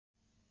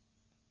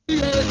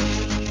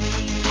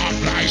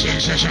Uprising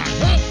session.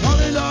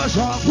 Coming down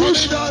strong,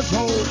 coming down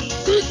cold.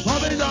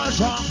 Coming down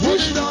strong,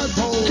 coming down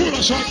cold. Come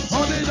on, son.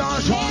 Coming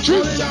down strong,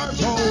 coming down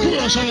cold.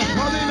 Come on, son.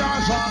 Coming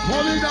down strong,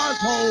 coming down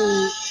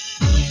cold.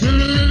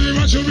 You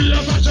want to be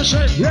a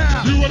fantasy?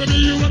 Yeah. You wanna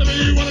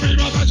be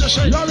my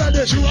fantasy. Y'all like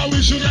this? You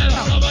always together,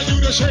 never do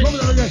the same. Come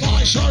on again.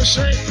 Five stars,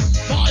 say,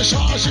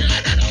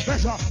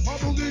 That's right,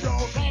 bubble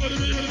dog. Follow the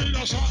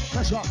beat, son.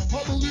 That's right,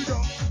 bubble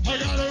dog. I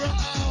got around.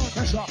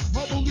 That's right,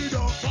 bubble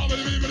dog. Follow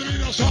the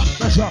beat, son.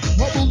 That's right,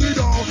 bubble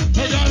dog.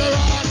 I got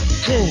around.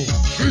 Cool.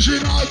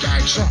 Original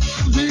gangster.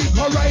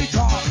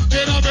 Liberator.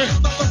 You know me?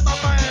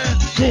 Man.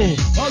 Cool.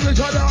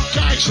 Original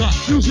Gangster.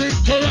 music.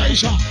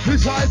 Courageous.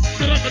 Inside.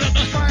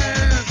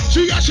 Man.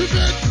 She got some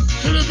bit.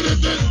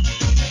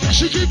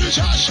 She keep it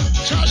touch.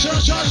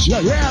 Yeah,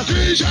 yeah.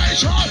 DJ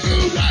Sharp,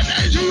 move that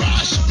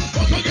dangerous.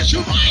 What can get you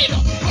mine?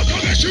 What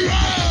can get you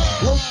wrong?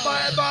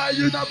 Don't buy,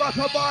 you never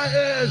can buy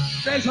it.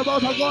 Thanks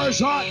about a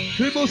gunshot.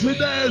 People sit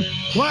there.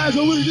 Where's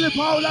the weekly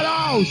power in the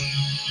house?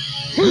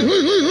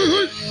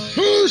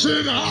 Who's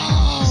in the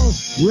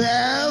house?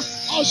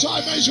 Yes.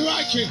 Outside Major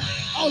Rankin.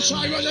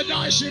 Outside where the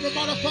dice in the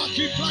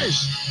motherfucking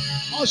place.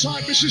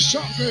 Outside Mrs.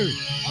 Topgroove.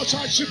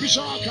 Outside Chippy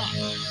Sharka.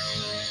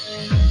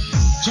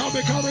 Tell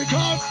me, come,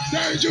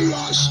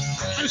 dangerous.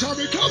 And tell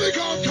me, come,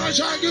 can't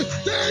tangle,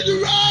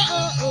 dangerous.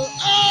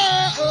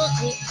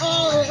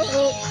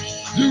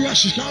 The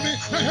rush is coming,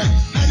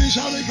 and he's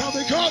tell me,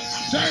 come,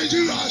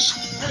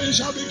 dangerous. And he's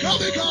tell me, come,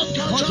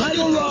 can't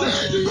tangle,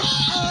 dangerous.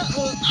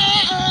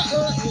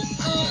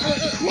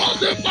 What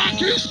the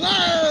fuck is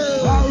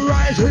that?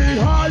 Alright,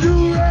 are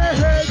you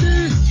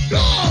ready?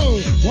 No!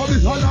 What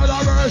is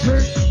another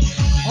mercy?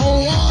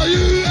 Oh, are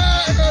you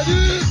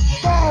ready?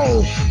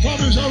 Go! Come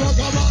and say,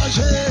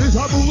 It's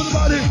a move with the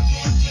body.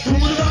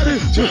 Move with the body.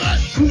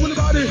 Move with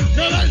the body.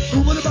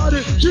 Move with the body.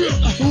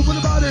 Move with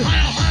the body.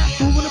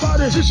 Move with the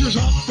body.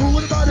 Move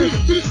with the body.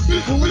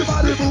 Move with the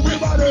body. Move with the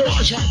body.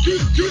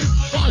 Give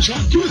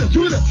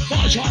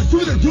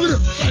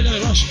it.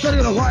 Gotta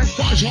get a right.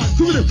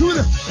 Give it.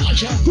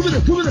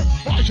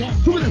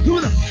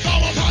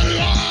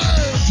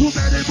 Too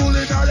many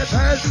bullets on the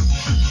pen.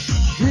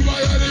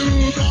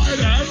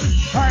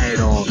 I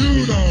know.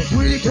 You know.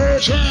 We can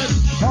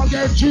all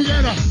get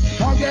together.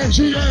 All get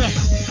together.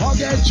 All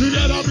get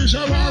together. We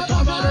shall walk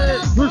over it.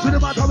 We should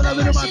have come to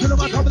the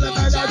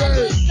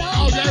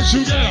I'll get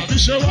together. We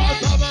shall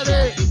walk over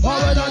it. all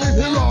right, on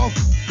the wrong.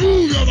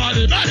 Move your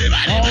body.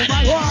 Oh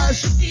my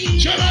gosh.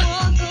 Chillin'.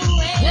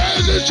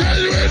 Where's the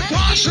genuine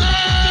passion?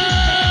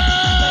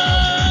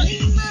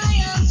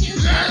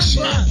 Yes,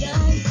 man.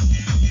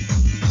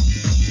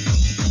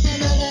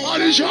 On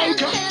the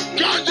joker,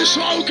 ganja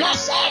smoker,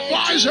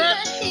 uprising,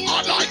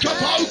 I'm like a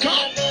poker.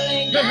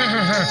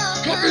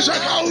 Copies a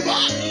cobra.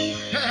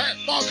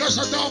 Marcus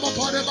a dome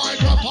upon the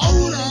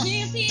microphone.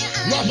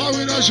 Rougher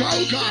with a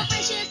joker.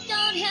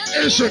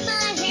 Listen,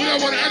 we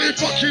don't want any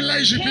fucking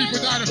lazy people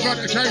down the front,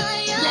 okay?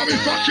 You gotta be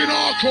fucking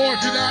hardcore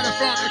if you're down the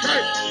front,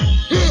 okay?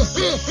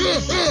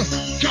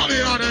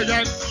 Coming on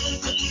again.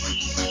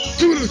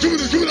 Do it,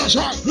 that's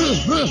right.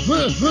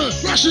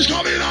 Rush is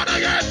coming on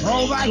again.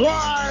 Oh my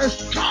gosh.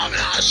 Coming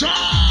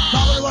outside.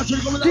 Somebody wants you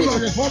to come in the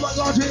room. Oh my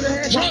God, to the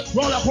headshot.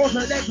 Roll up, post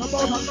the next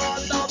about a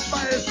non down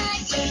face.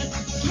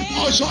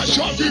 Outside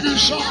shot, give you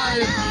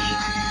side.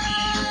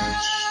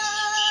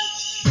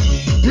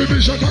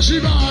 Ribbons così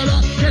vada,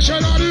 che c'è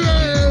la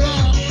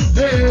rivera.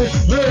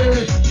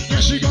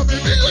 Che si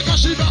capisce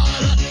così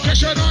vada, che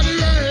c'è la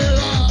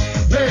rivera.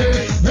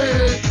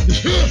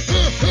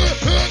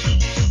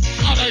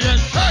 And again,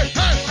 hey.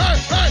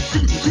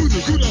 Good,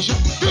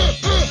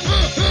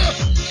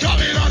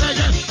 coming on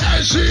again,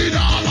 and see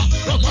dollar,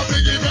 look how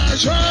big it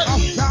is. Up,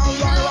 down,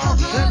 right around,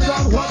 let me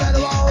run, what that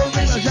around,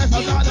 make a jet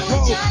on the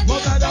floor,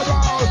 what that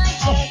around,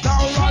 up,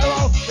 down, right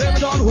around, let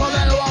me run, what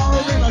that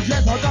around, make a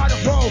jet on the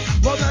floor,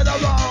 what that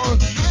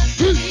around.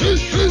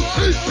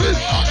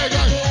 On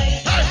again,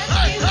 hey,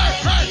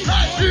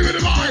 give it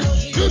a mind.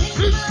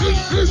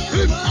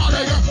 On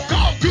again,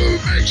 go, good,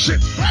 make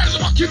shit, where's the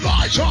fucking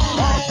lights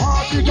on?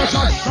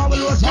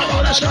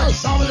 Let's go.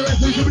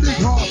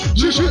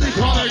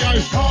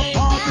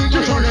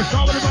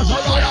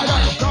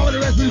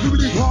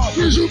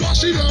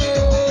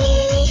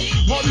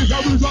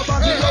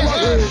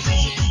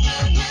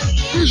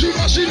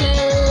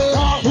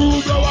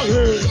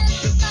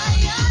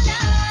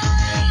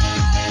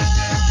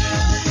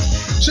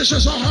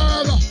 Sisters are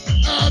herb,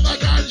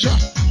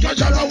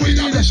 ganja the weed,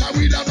 that's how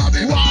we never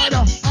be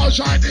wider.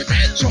 Outside the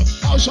mental,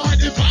 outside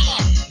the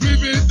power, we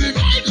been the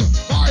vital,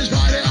 vibes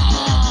by the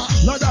hour.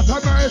 Not that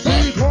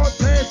mercy, God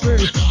take me.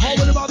 How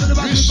will the body the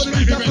body for the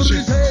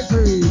take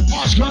me?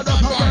 Not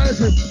that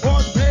mercy,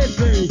 God take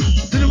me.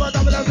 Did my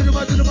double,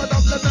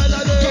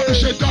 Got the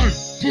shit down,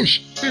 push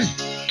me,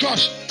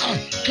 close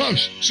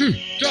to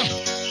the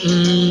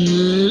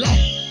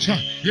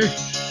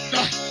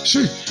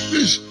See,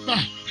 this,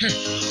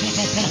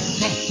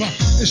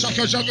 it's like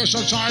a jungle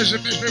sometimes.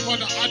 It makes me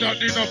wonder, I don't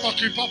need no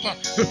fucking papa.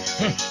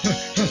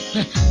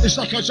 It's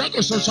like a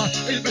jungle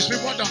sometimes. It makes me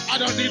wonder, I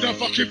don't need no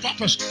fucking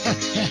papas.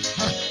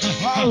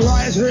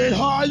 Alright,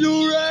 are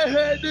you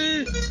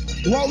ready?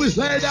 What we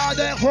say down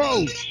there,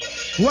 crow?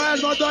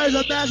 Where's my noise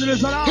and dancing in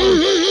the house?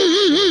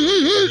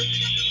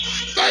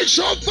 Make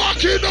some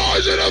fucking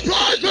noise in the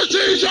place for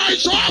DJ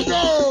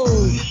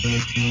Topgroove!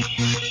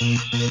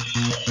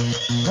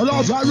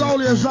 Hello,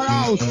 Tyrone in the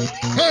house.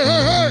 Hey,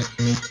 hey, hey!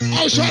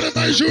 I was trying to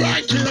make you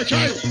angry,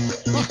 okay?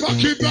 My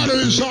fucking brother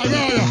inside,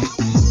 where are you?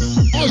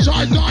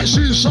 Outside, nice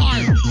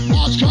inside.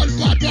 Arts cut,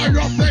 bad boy,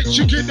 roughneck,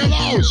 chicken in the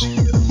house.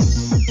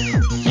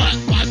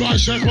 Bad boy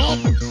said, what?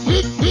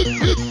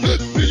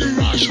 You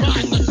rush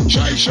back,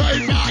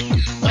 shake back,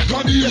 back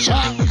on the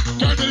attack.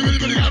 Don't really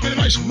go in the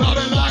base,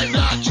 nothing like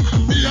that.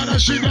 Me and I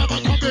see never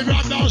come in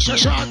round now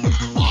session.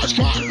 Arts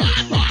cut,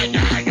 bad boy,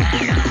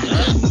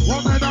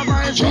 One man of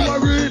mine, two are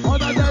read,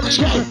 one of them is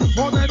good.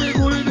 One man is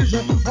good in this,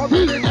 one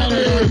man is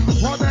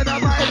good. One man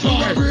of mine, two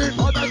are read,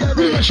 one of them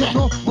is good.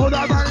 One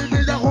of mine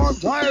is the whole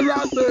time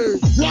around me.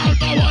 Well,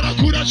 now what I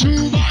could have to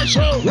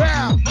myself.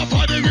 Yeah. I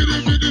find it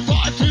really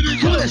fight for the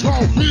good.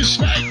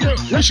 Respect you.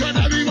 You should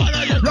everyone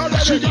again.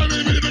 She got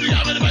really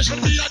having the best for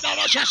me and now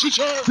I shall see you.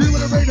 See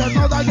with the rain, I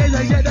know that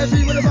they get that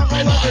see with the back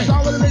of the head.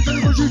 Sound with the rain, so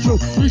we shoot you.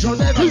 We shall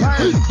never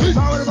time.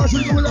 Sound with the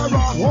machine, with the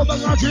rock. Hold the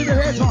gun to the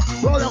head.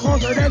 Roll the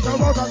horse and then so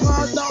roll the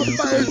gun down the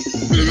face.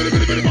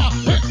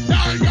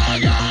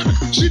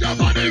 See the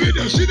money with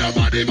you, see the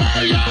money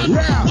by you.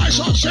 Yeah. My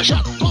son session,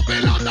 come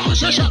in on down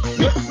session.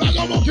 I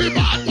go up in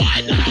bad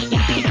boy now.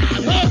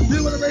 See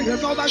with the rain, I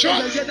know that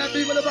they get that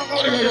see with the back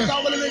of the head.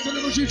 Sound with the rain, so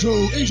we shoot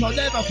you. We shall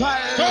never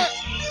time. Yeah.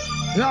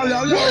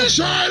 We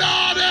said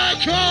on the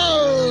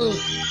coast.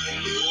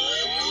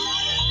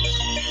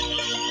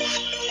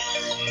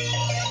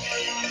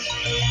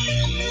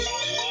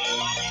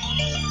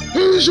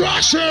 Who's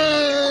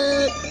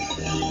rushing?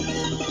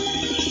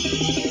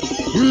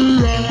 We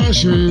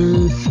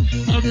rushing.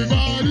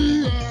 Everybody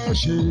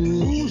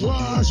rushing. Who's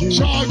rushing?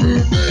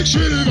 Topgroove mix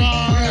in the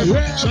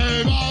vibe.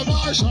 Say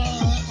my side.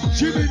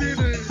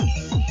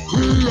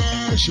 We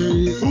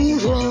rushing.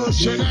 Who's rushing?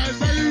 Say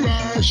they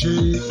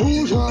rushing.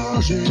 Who's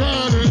rushing?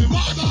 Turning my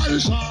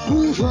side.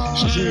 Who's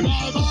rushing? Say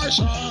my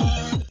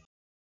side.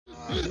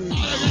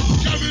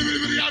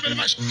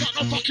 Got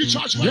no fucking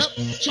charge, mate.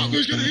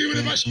 Topgroove's gonna hear with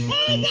the best. Oh,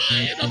 my,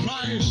 in the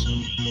place.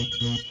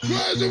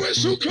 Where's the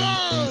whistle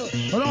call?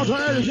 And all to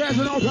Eddie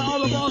Jackson, all to all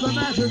the balls and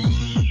matches.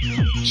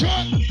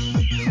 Shot.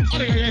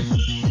 On again.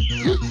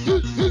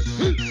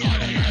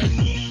 On again.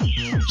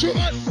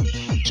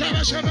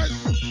 Seven.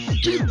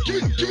 Give it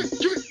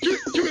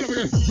up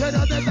again. Get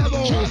on that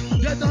double.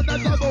 Get on that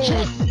double.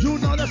 You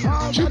know the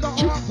sound of the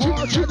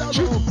hardcore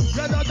double.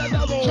 Get on that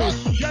double.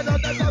 Get on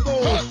that double.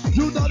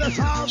 You know the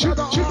sound of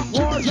the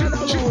hardcore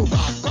double.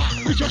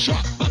 It's your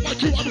shot. I'm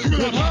like you. I'm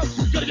coming up.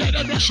 Gotta get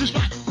them rushes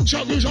back.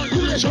 Topgroove's on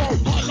you. So I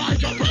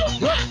like a bro.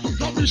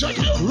 Copies are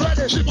good.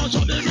 Ready. She wants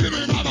on them.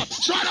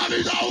 Side of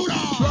his owner.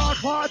 Rock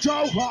hard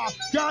joker.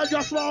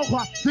 Ganja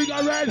smoker.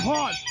 Finger red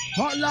hot.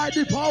 Hot like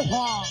the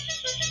poker.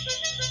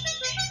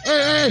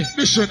 Hey,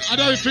 listen, I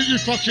don't think you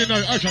fucking know.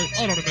 Okay,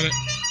 hold on a minute.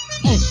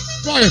 Oh,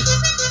 Ryan,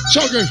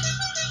 Topgroove.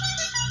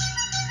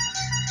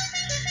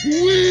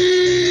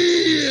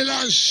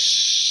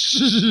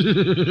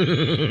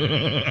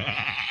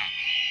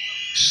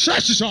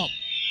 Set it up.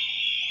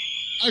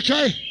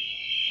 Okay?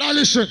 Now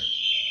listen.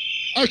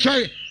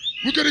 Okay,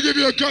 we're going to give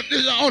you a gun.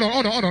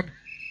 Hold on.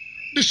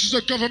 This is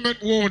a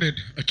government warning,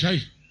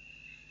 okay?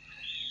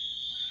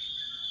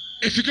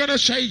 If you're going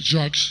to take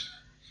drugs,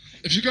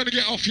 if you're going to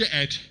get off your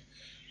head,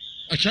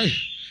 okay?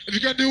 If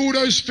you're going to do all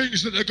those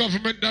things that the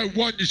government don't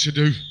want you to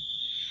do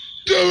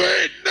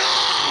it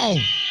now!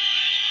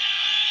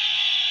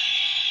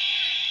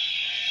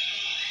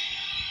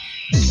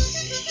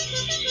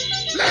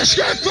 Let's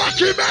get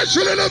fucking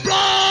mental in the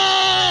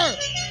blood!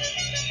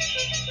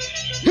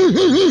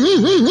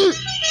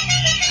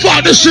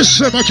 Fuck the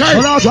system, okay?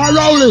 Hold on, try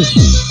rolling.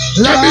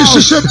 Get me a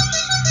system.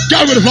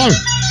 Go with the flow.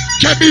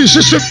 Get me a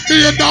system.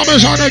 Me and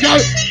Dama's on the go.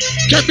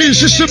 Get me a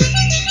system.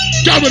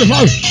 Go with the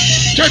flow.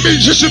 Get me a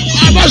system.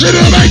 I wasn't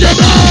gonna make it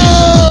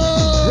blow.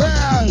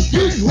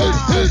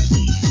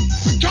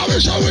 Come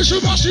and show us who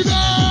must be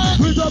there.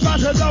 Who's about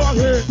to go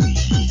again?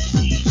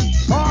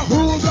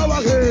 Who's go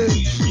again?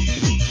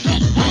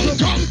 I'm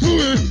kung fu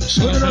it.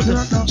 I'm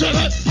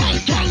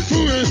kung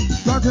fu it.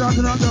 Give it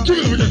up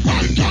again.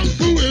 I'm kung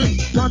fu it.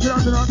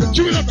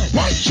 Give it up now.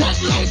 One chunk,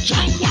 one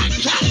chunk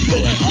fu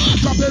it.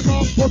 Stop it,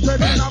 mom. Put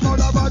it in, I'm on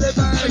about it,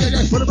 man.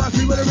 Put it back,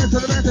 see what it means to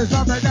the man.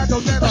 Stop it, that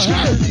don't never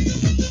happen.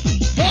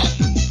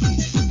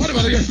 What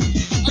about it again?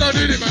 I don't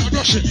need it, man. I'm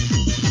rushing.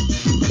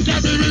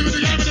 Get me with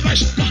the game in the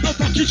base. Got no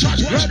fucking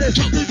charge.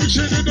 Topgroove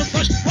mixing in the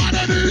flesh. What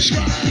a this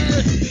guy.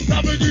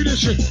 Never need this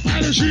shit.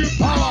 Energy and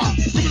power.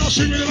 Coming on,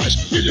 sing with the base.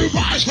 Give you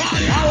guys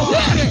fire.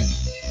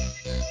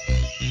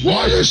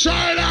 What you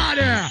saying out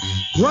there?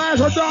 Where's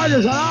the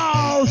Dodgers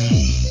house?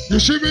 You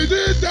see me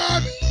did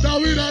that. Now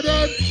we not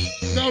done.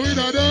 are we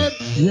not done?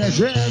 Yes,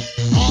 yes.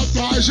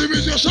 Uprising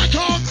with your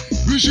second.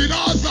 We should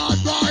all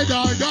bad by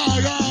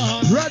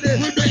Ready.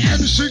 With the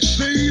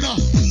M16,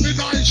 the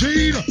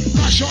 19,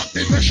 mash up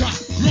the pressure,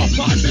 rough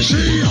on the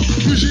sea.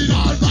 We should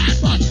all bad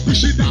by, we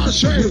should not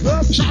say.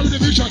 Shout the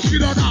vision,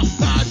 get on up,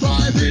 bad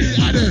by me.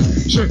 And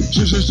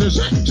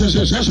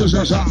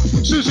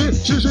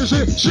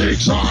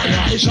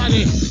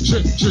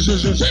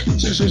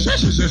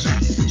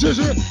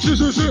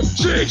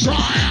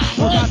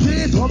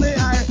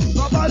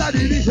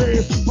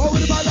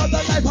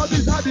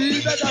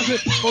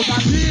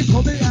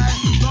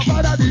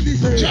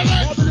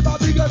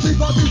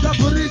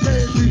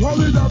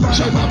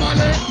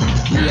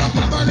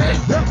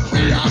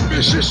we are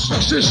my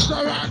sister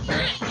and me.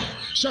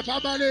 So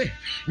family,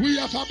 we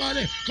are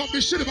family. Come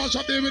be sitting on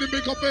something with a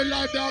big up in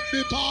life down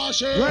the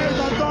party. Raise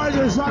the noise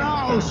in the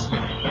house.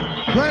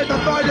 Raise the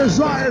noise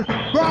inside.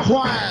 Rock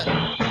quiet.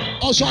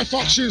 Outside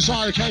Fox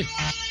inside, okay?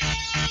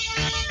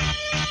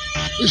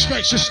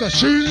 Respect sister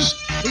shoes.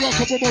 We got a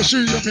couple more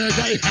shoes up here,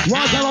 okay?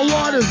 One kind of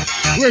water.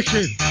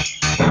 Wicked.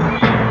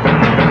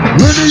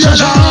 Really Shut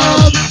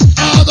up!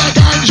 All the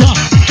ganja!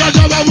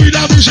 Ganja, but we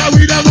don't be shy,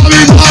 we don't be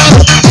bad.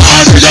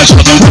 All the just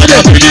have to put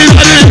it in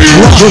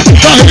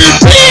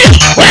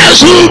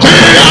where's who be?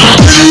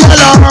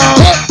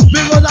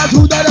 Because that's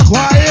who that are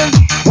crying.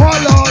 Oh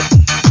Lord.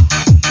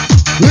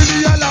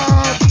 Really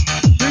alarm.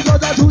 Because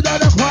that's who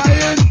that are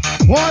crying.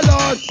 Oh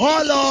Lord.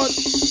 Oh Lord.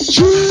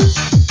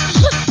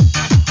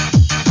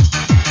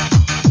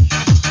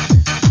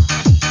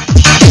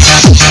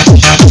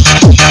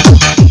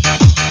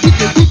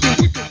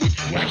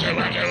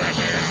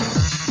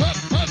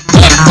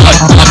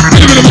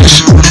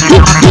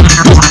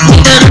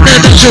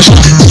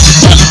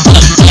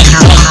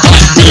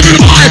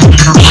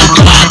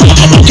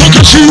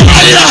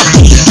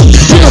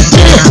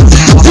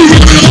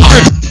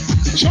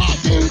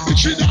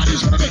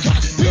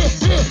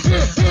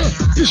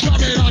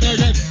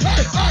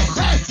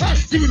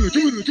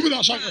 Give me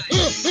that song.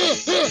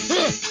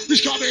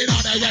 He's coming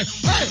out again.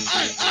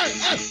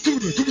 Give me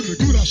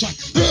that song.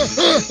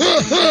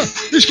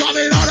 He's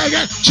coming out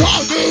again.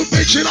 Topgroove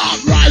mix it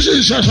up,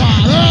 rising session.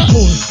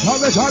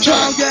 I'm a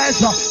touchdown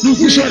dancer. You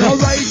see the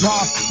razor.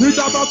 You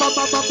know my boy.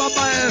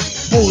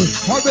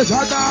 I'm a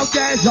touchdown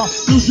dancer.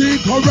 You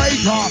see the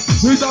razor.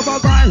 You know my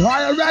mind.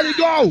 Are you ready?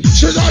 Go.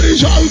 She's on the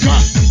joker.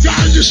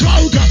 Ganja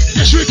smoker.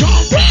 Yes, we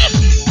can't rap.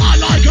 I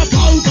like a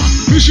poker.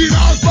 You see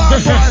that bad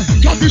boy.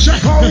 Come to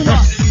check over.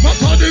 My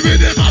body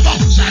with the mother.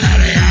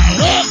 Salary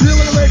out. You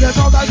will make it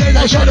all that day.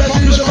 I'll show the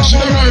pumpers of my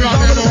story right there.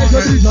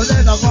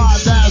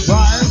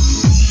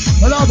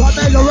 And I'll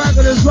make a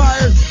record is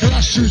right.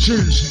 That's two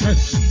tunes.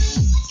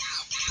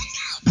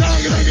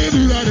 I'm gonna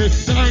do that.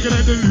 I'm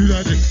gonna do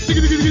that. Do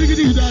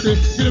that.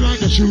 Get a man,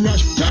 get you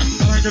rush. I'm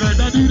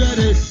gonna do that. Do that.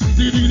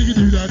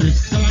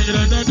 I'm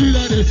gonna do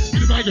that.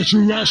 Get a man, get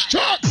you rush.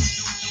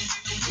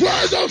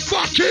 Where's the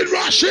fucking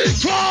rushing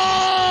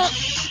car?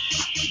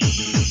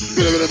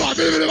 Bit of man.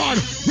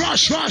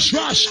 Rush.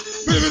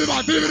 Bit of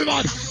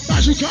man.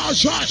 Magic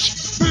cars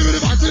rush. Bit of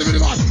man.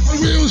 The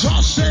wheels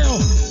are still.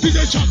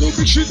 DJ Jungle,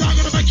 big shit, I'm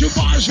gonna make your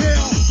bars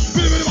real.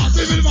 Bit of man. I'm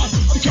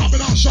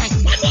coming outside.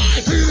 My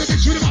life, bit of the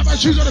mix with the man. My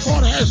shoes on the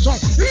corner, head stop.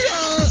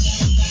 Yeah.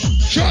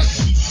 Shut.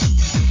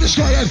 Let's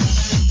go again.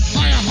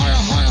 Higher.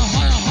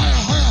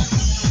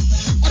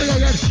 I go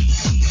again.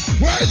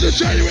 Where's the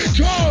genuine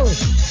car?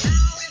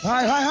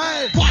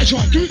 Hi. Why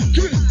try? Do it.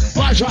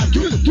 Why try?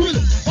 Do it.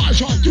 Why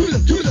try? Do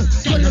it.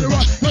 Gotta get it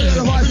right. Why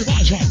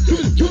try? Do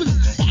it.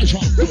 Why try?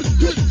 Do it.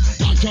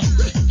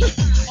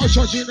 I'm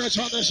touching that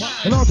on the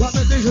side. And I'll put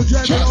the things in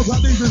jail. And I'll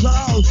put things in the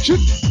house. Yeah.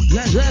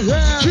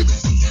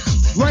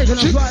 Right in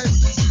the right.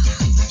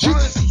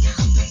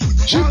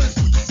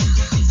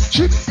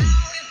 Chip.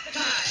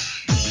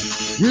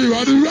 We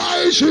want to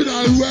rise in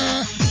our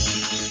way.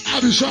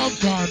 Have some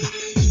fun.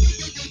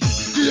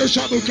 The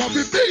shadow can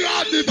be big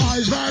on the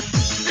boys, man.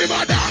 If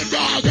I don't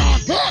go,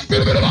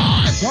 bit of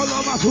mine.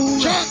 Follow my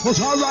food, push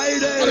her right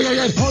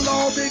in.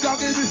 Follow me, go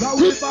give me some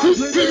with my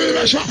drink.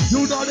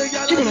 You know they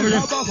get a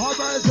top of her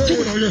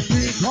birthday.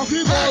 Keep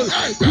talking boys.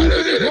 Hey,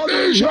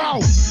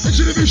 it's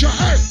in the vision.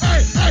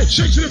 Hey,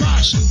 shake to the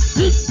bass.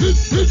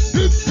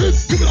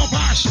 Give it a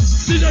pass.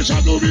 DJ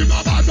Shadow be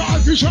my bad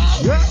fish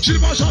out. She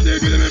must have the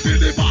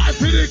vibe,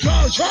 pretty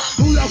close.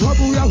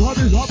 Booyah,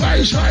 is up.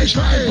 Face.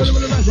 Over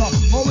the bass.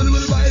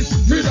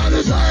 Hit on the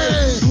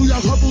face.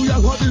 Booyah,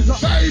 is up.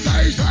 Face.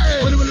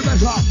 Over the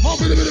bass.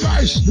 Over the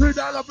bass. Hit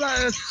on the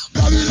place.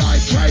 Love you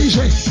like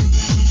crazy.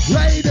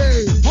 Lady.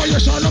 Oh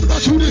yes, I love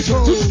that tune.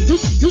 Love you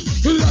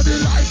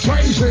like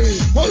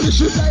crazy. Oh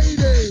listen,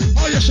 lady.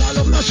 Oh yes, I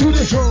love that tune.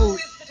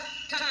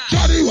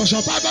 Johnny was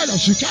a bad man,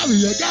 she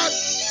carry a gun.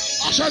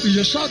 I said be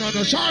your son on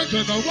the side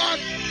of the one.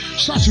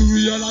 Start to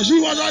realize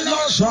you was a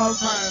lost man.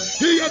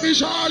 He gave me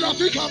all of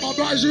the come on,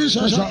 rising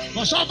session.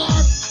 For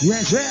someone.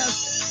 Yes.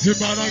 The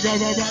man I go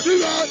about the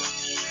man.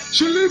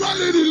 She live a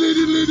little.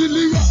 Give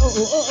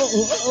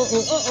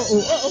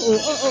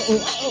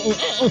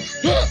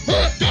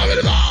it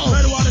about.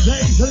 Really want to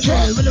take the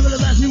really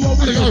messy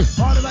woman.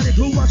 Automatic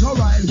crew, what's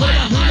alright.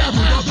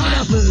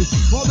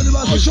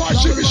 outside,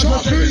 chippy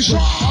shark,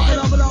 inside.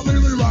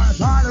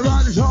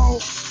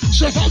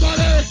 So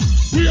family,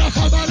 we are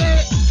family.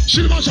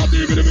 Silver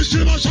something with me,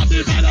 silver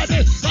something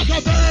melody. Like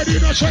a bird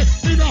in a tree,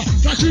 in a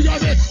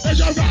category.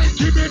 There's a rank,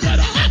 give me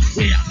better.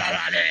 We are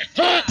family.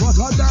 What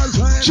a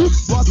dancing,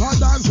 what a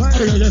dancing.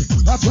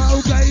 A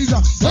pro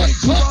gazer, make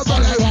to my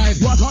brain.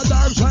 What a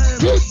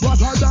dancing, what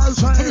a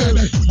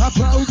dancing. A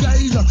pro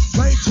gazer,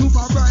 make to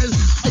my brain.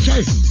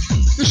 Okay,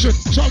 listen,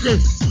 so good.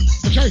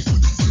 Okay,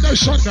 no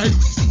Sunday.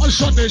 On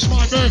Sunday it's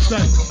my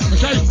birthday.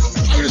 Okay, I'm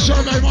going to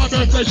celebrate my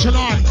birthday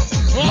tonight.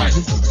 Alright?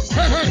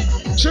 Hey, hey,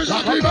 says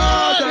happy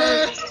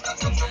birthday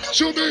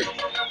to me.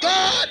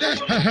 Birthday.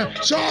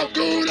 So I'm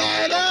good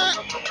like that.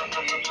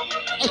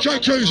 Okay,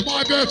 kids,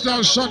 my birthday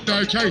on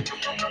Sunday, okay?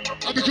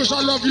 And because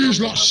I love you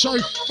lot so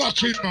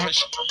fucking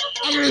much,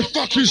 I'm going to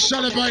fucking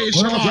celebrate it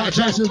tonight.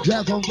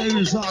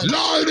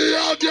 Loading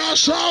up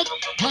yourself,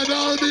 and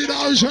only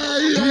knows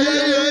hey,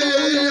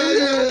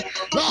 yeah.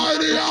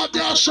 Loading up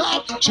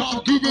yourself, so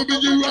I'm good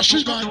with you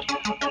rushes, man.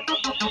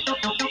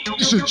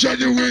 It's a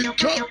genuine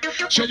cup,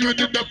 genuine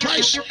in the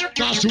place.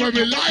 That's the way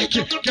we like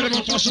it. Get him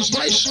off us some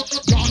space.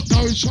 Got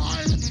no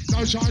time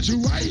to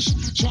waste.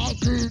 Top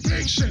Groove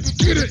mixing,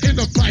 get it in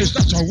the place.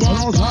 That's a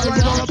one time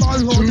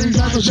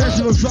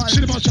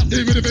see about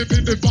something with him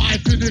in the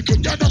vibe, in the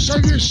good. You're not so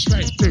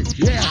respect, dude.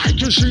 Yeah, I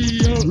can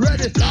see you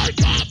ready like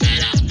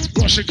carpenter.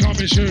 What's it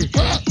coming soon?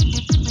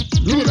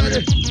 You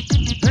ready?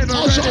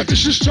 Outside,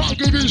 this is Top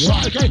Groove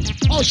inside, okay?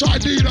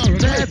 Outside, Dino.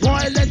 Hey,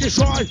 boy, let it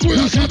slide. We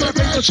are coming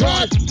back to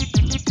try.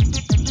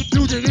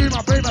 You didn't hear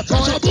my favorite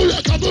song.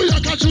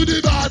 Booyaka to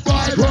the bad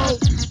boy, bro.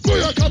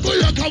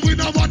 Booyaka, we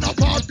don't want no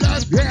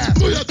problem. Yeah.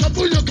 Booyaka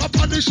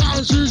on the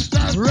sound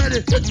system.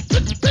 Ready.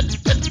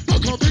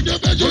 Look how big your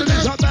bedroom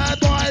is. A bad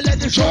boy,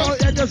 let it show.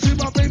 And you see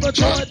my favorite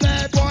toy.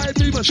 Bad boy,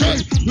 be my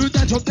shit. You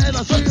that's what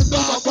never see.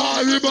 Bad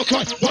boy, we my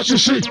cut. What you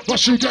see,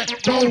 what you get.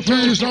 No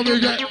fees, no we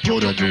get.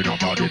 Put it in a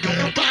body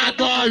bag. Bad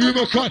boy, we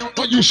my cut.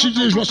 What you see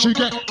is what you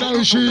get.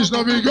 No shoes,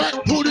 no regret.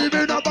 Put him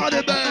in a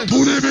body bag.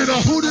 Put him in a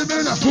body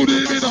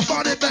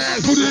bag.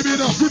 Put him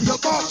in a Rip the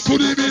box.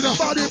 Put him in a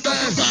body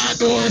bag. bad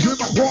boy. Rip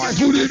my boy.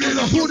 Put him in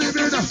a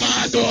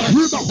bad boy.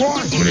 Rip my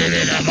boy. Put it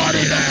in a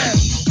body bag.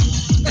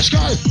 Let's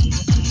go.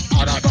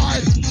 On a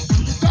ride.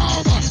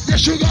 Down.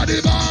 Yes, you got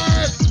it,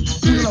 man.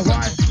 Feel the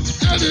right.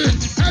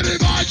 Eddie,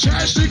 my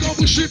chest. You gon'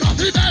 push it off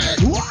the belly.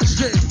 Watch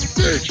it.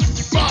 Big,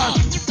 bad.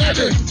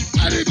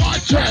 Eddie, my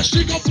chest.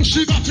 You gon' push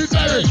it off the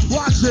belly.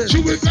 Watch it.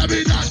 You will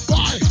bury that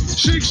by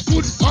 6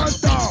 foot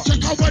under.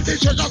 Check out when they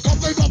check out, come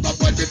up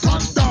when they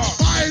thunder.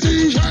 My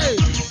DJ,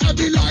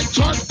 heavy like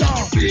thunder.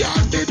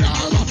 Beyond the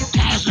down,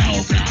 cause no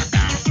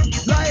blunder.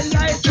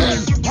 Lightning,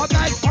 hot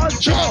like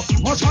puncher.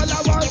 What's all I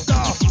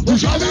wonder?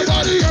 Who's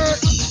everybody here?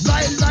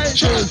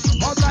 Lightning,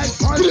 hot like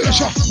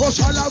puncher.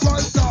 What's all I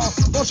wonder?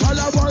 What's all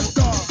I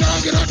wonder?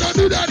 Get on,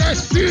 do that, do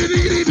that,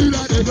 get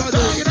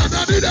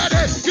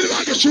it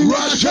back, get you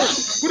rush. Get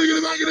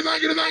it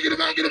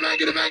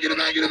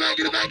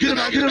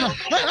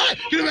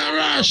back,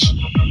 rush.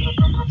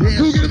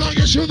 Who get it back,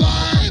 get your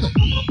vibe?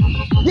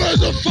 Where's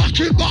the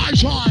fucking vibe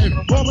time?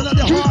 Woman of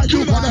your heart,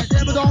 you find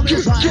never don't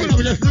miss right. You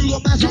gon'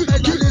 mess up,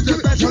 make like this the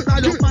best of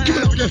night of mine.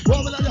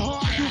 Woman of your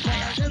heart, you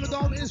find never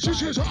don't miss right.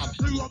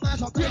 You gon'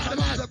 mess up, make like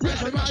this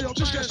the best of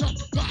night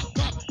of mine.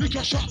 Lick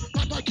a shot,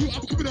 not like you,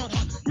 I'm coming on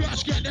hot. We are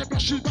scared that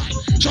rush is back.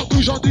 Chuck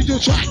who's on DJ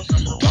track.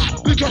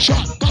 Pop, lick a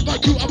shot, not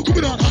like you, I'm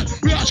coming on hot.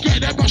 We are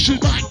scared that rush is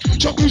back.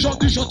 Chuck who's on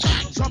DJ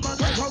track. Someone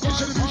like a gun,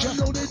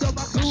 you need to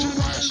back to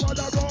one. What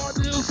a raw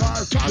deal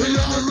fight. Carry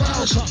on,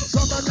 rouse.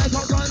 Someone like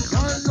a gun,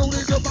 you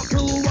need to back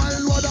to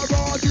one. What a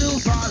raw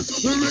deal fight.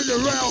 We're in the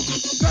realm.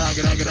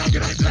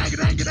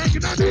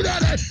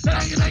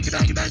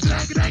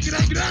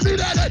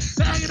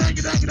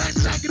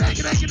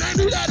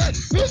 Do that.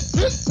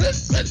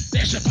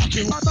 There's a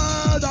fucking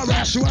murderer.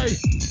 That's way.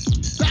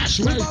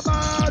 My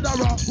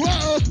murderer.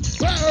 Whoa.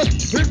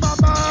 With my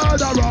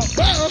murderer.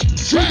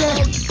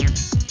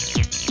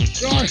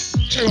 Right,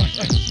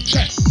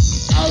 say.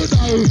 Oh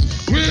no,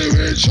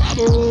 we're in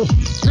trouble.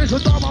 This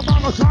is all my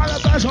mama trying to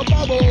bash a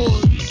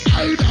bubble.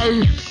 Oh no,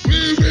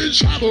 we're in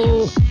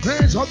trouble.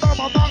 This is all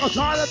my mama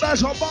trying to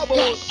bash a bubble.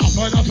 Up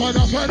and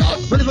up.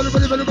 Ready,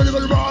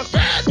 rock.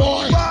 Bad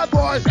boy.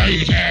 No,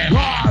 you can't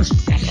rise.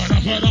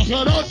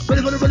 Up.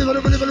 Ready,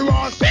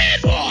 rock.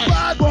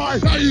 Bad boy.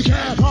 No, you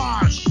can't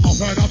Rise. Up.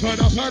 Ready,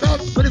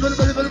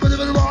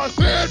 rock.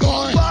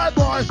 Bad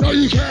boy. No,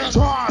 you can't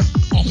Rise.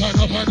 Up.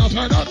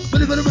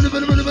 Ready,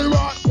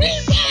 rock.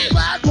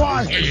 Bad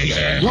boy. No, you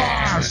can't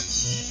Rise.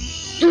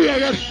 Do that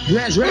again.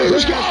 Yes,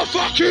 Who's got a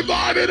fucking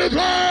vibe in the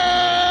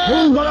place?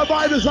 Who's got a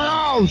vibe inside the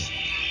house?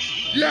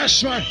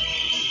 Yes, man.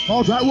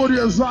 Outside Woody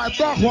inside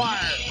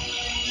Brockwire.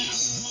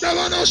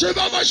 Never know shit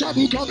about myself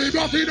who can be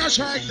rough in a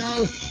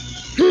techno.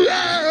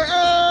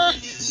 Yeah.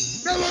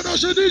 Never know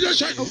shit DJ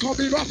techno can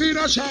be rough in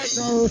a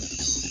techno.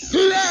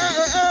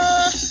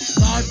 Yeah.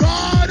 My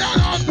God, I'm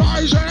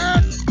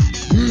uprising.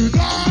 You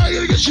die,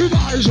 you get you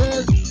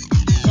rising.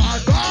 My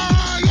God,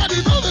 I got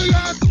it over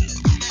again.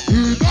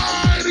 You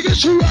die, you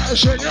get you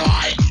rising.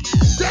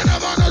 Then a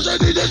man as a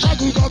DJ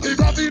Chaku got me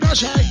rubbing the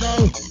shake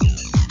now.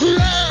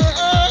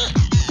 Yeah.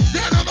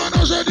 Then a man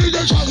as a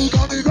DJ Chaku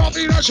got me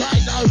rubbing the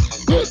shake now.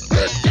 Give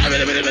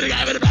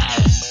it a bow.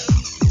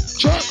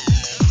 Try.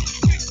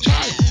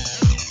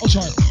 I'll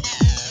try.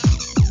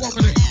 1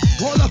 minute.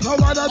 I'll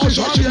try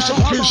to the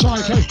fucking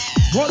side, okay?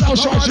 I'll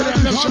try to the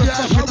left of the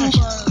fucking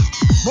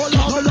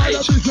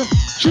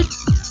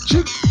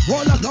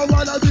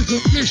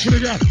listen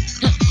again.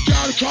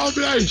 Girl can't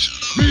blaze,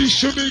 me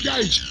should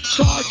engage.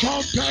 Start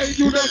campaign,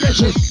 you don't get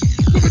it.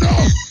 Look it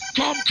up,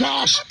 come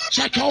cast,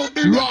 check out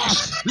me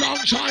Ross. Long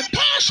time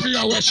pass me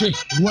a wetty.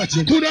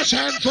 Could have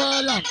sent for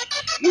long,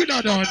 we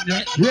not done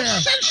yet. Yeah.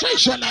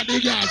 Sensation and the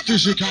girl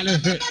physically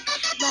fit.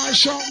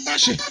 Nice young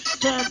messy,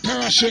 firm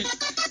parachute.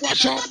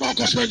 Watch out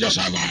Marcus when you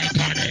say right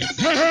panic.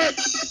 Hey.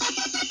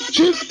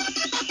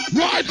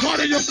 Right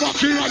panic, you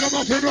fucking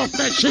ragamuffin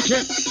roughneck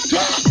chicken.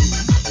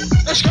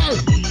 Let's go.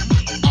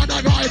 On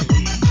that ride.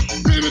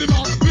 Billy with the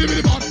bar,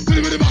 DJ.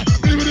 Billy with the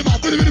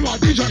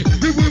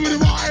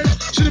ride.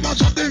 See the man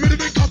something with the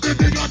big cup, the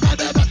big on that.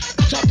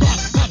 Top pop.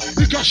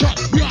 We got shot.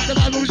 We are the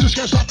man who just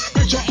gets up.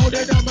 Make sure all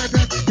they down my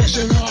bed. Yes,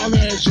 you know I'm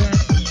raging.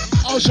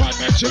 Outside,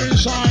 mental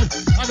inside.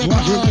 And the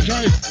power,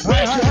 okay.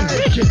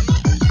 Wicked.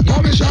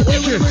 Promise I'm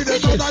wicked.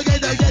 Let's go.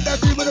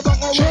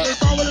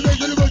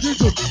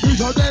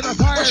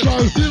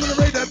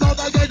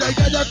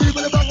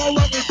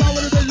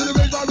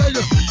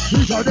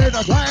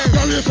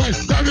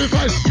 Very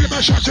fast, get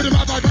my shots in the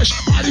mouth, my best.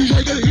 I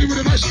DJ get hit with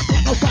the mess.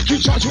 No fucking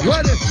shots, right?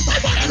 My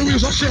body and the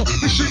wheels are still.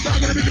 This shit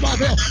not gonna be my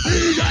bill.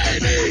 DJ.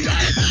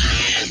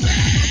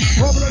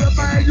 Over the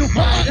man, you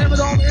find him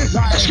on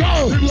inside. Let's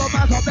go. People are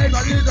mad, they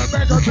might need the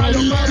better. Try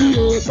to ready.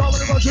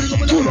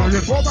 Too long.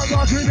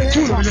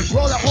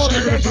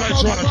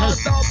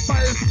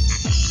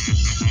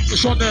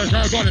 It's on there, okay,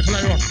 I got it,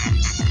 play on.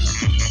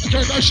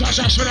 Okay, no shots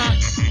for that.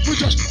 We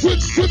just whip.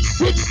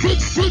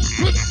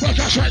 Work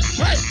our straight.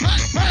 Hey.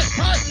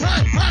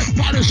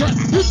 Body straight.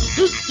 Whip.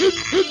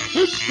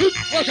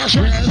 Work our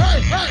straight.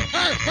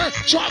 Hey.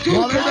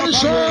 Chocolate body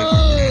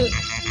straight.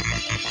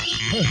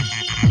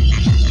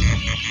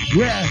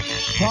 Yeah,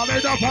 pop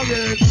it up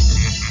again.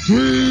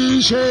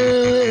 We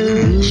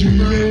say, she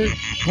made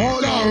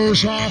all our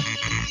shot.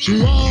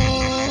 She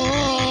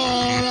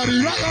all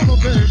the right of a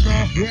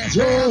paper. Yes,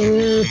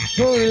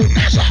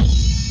 that's up.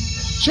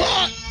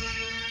 Shot.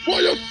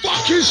 What you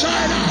fucking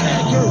saying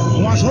out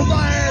there? Watch him,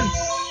 man.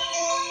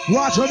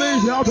 Watch him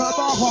easy out of the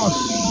house.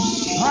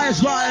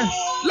 Nice, man.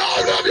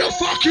 Load up your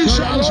fucking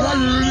sounds, man.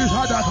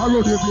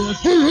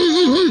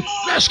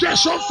 Let's get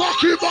some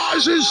fucking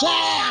boys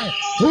inside.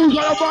 Who's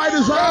gonna buy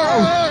this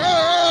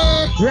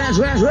out? Yes.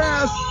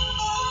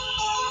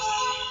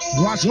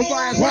 Watch him,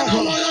 man. When I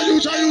wanna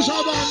use a man,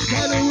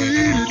 kind of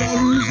weed in the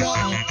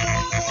result.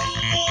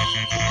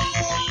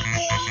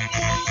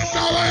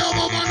 Now I am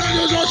a man and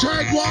you just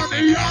take one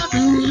and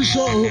do it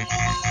so.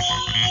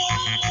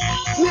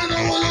 When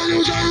I wanna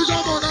use a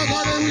man and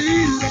kind of weed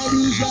in the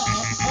result.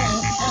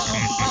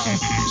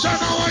 So now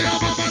I am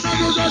a man and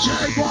you just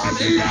take one and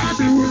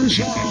do it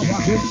so.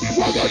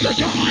 What was the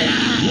fire?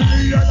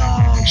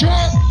 Sure,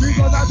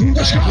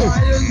 let's go.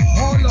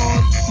 Hold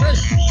on.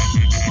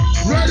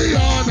 Ready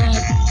or not,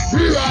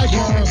 here I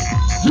come.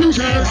 You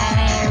can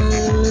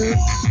hide.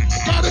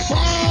 Gotta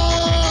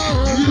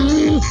find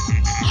you.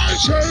 I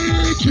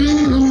take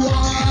you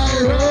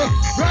higher.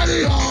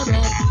 Ready or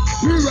not,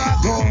 here I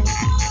come.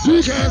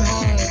 You can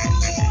hide.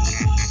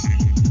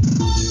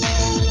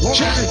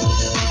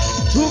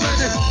 2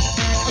 minutes.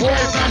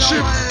 Okay,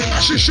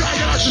 that's it,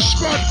 shagging as a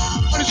squad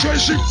on the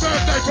 26th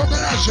birthday from the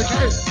Nash,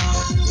 okay?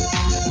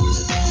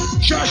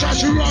 Shout out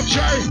to Rob J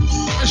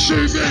and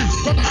Sue B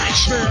from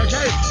Hatchmere,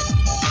 okay?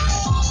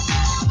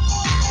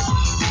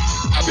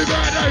 Happy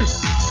birthday!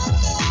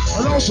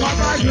 Hello,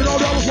 Sunday, you know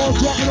the other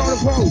folks walking on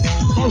the phone.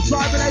 On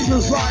Simon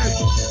Asian side.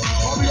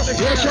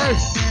 Okay,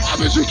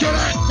 happy to get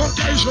it from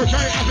Gazer,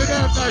 okay? Happy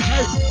birthday,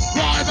 okay?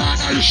 Right about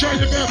now, you share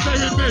your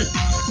birthday with me.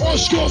 All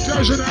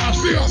Scorpios in the house,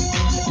 big up.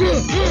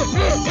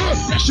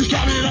 Let's just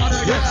get it out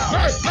there again.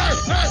 Hey.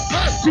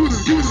 Give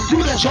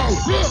it a show.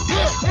 Give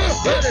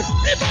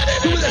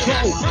it a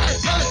show.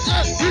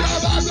 We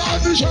have a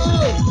live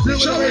show.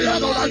 So we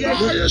have a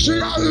live you see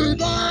how we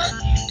buy.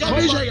 Come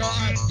and shake it.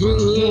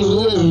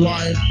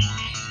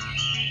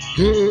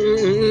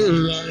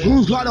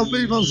 Who's got a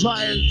beef on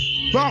side?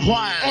 Back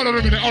quiet. Hold on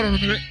a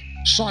minute.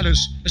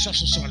 Silence. Let's have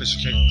some silence,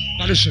 okay?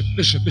 Now listen.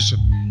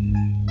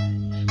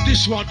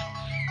 This one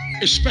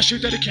is special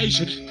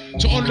dedication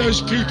to all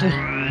those people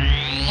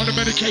on the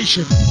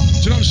medication. Do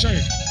you know what I'm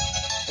saying?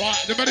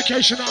 Right, the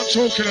medication that I'm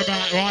talking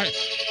about, right?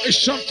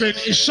 It's something,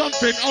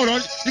 hold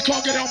on, you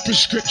can't get it on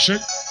prescription.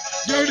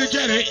 You only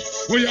get it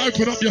when you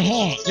open up your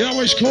heart. You know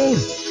what it's called?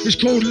 It's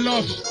called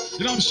love.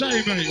 You know what I'm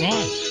saying, mate,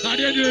 right? Now, at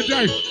the end of the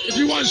day, if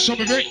you want some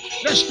of it,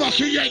 let's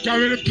fucking get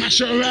going and pass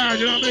it around,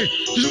 you know what I mean?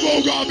 Because we've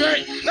all got a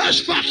bit, let's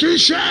fucking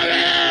share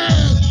it!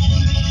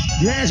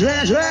 Yes.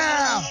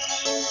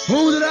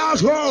 Who's in the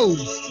house, bro?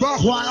 Back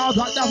quiet, I'll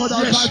talk that for the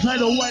play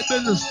the white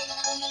business.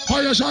 Oh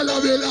yes, I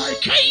love you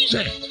like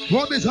crazy.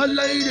 What is a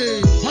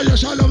lady? Oh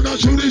yes, I love that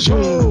truly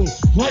true.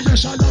 Oh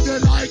yes, I love you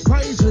like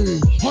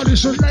Crazy. oh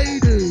this a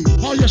Lady.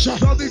 oh yes, I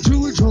Love it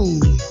to it true.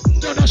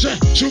 then I say,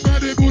 too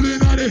many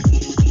bullying at it.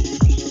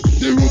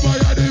 The Rubai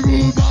and the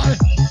Rubai.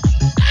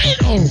 I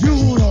know,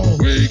 You know.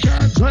 we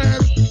can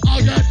Trap.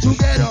 I'll get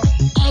Together.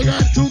 I'll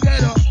get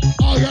Together.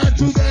 I'll get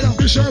Together.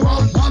 we say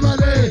one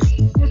family.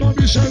 We don't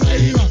be so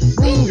lame.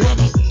 Move your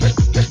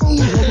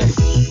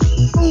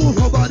Move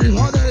your body,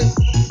 honey.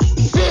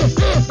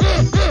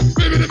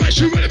 Maybe the best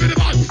you really be the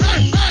man.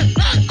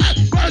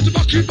 Where's the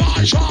fucking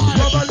bar shine?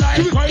 Rubber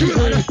like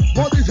crazy.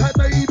 What is that,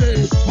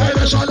 baby? Hey,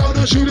 that's all on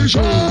the shooting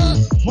show.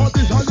 What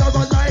is a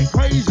lover like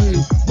crazy?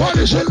 What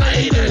is a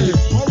lady?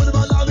 What would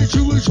I love it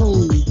to it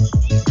true?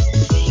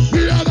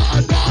 We are the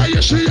boy,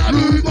 you see, I'm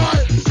moving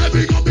by. Let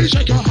me go be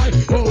shake a high.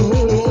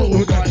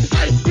 Oh, God.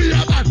 Hey, we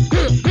are bad.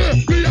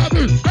 We are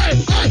bad.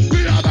 Hey, we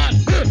are bad.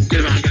 Get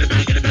it back, get it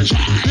back, get it back.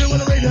 Try. You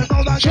wanna make it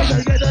all that shit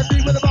and get that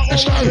thing with the bubble.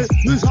 Let's go.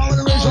 This how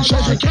the race Oh, is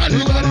sorry, can't do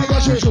that, I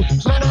got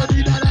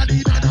you.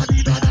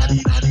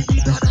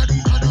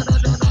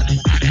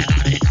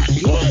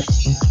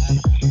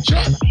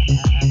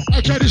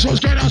 Okay, this one's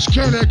going out to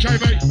Curly, okay,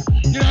 mate?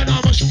 You don't know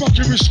how much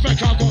fucking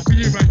respect I've got for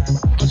you, mate.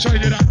 I'll tell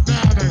you that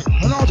now, mate.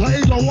 And I'll tell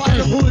you the white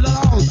and pull it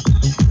out.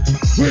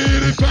 We're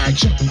in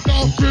fact,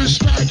 no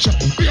respect.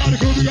 We got the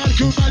cool,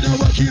 man, you're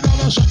working on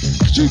us.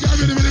 But you got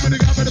rid of it,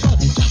 got rid of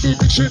it. Got me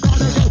mixing on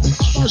the go.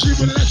 I'm not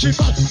even letting you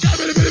fuck. Got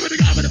rid of it,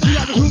 got rid of it.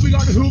 We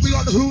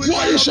got the who.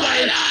 What are you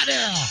saying out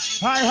there?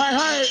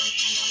 Hey.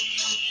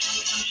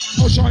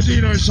 Oh, sorry,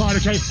 Dino inside,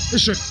 okay?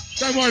 Listen,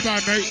 don't worry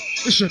about it, mate.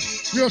 Listen,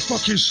 you're a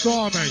fucking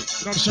star, mate.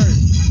 You know what I'm saying?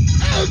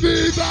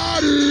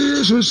 Everybody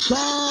is a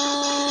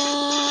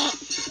star.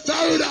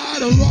 No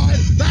doubt right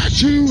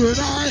that you and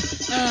I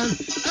and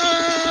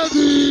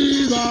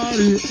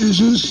everybody is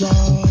a star.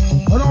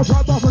 And I'll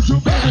try off for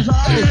 2 minutes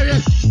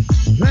out.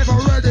 Never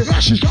ready.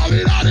 She's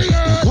coming out of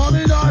here.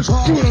 Coming on,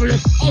 Do it over again.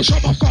 I'll show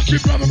my fucking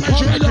brother,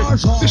 mate.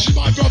 This is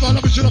my brother. I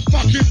love it to the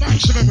fucking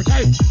maximum,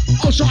 okay?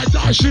 I'll try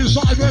dice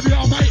inside wherever you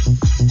are, mate.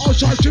 I'll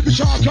try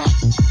supercharger.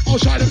 I'll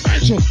try the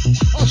mental.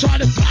 I'll try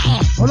the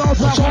power. And I'll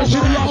try to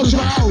the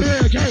outside,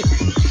 okay?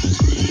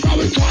 Now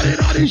we're calling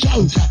on the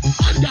joker.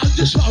 And down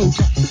the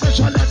smoker.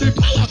 Let's try let the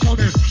power come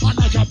in. I'm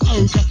like a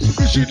poker.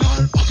 Missing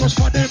on buckles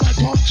for them and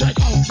come check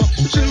over.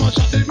 See what's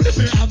happening with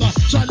the hammer.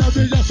 So I love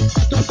it.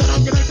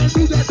 I'm gonna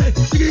do that thing.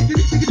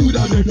 Do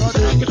that thing.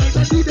 I'm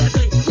gonna do that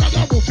thing. Rock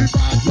up off your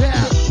back.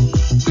 Yeah.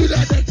 Do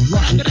that thing.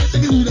 I'm gonna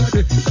do that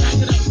thing.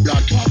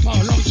 Blood clot for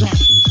a long time.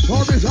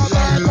 All this a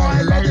bad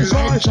boy, let it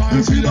shine.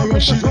 You see the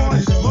rush in toy.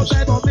 But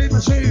they don't be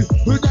machine.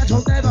 We got to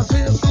never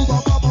feel. Do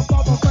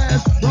bubble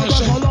fast.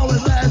 Rubbers all over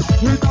fast.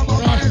 We never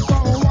mind. Go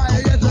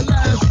away. It's the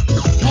last.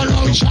 A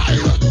long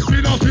time. We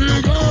don't feel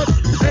good.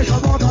 They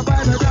come on the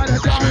baby.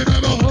 We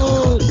never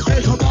hold. They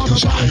come on the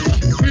Time.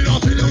 We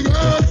don't feel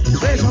good.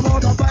 They come on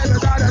the baby.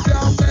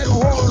 They go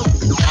home.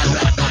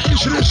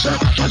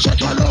 Check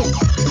a look.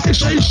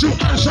 It's a issue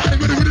outside,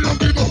 but we don't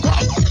give a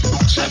fuck.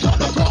 Step on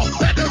the floor,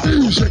 let the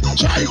music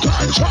take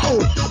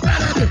control.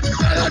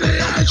 Melody,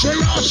 answer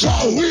your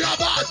soul. We are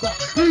bad,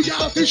 we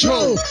got the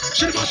show.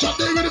 See my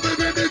something with the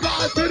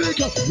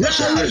vibe,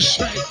 yes, I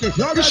respect it.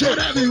 You should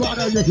everyone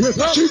on your grip.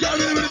 You got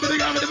rid of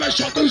the best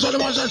shot. Those are the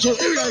ones that show.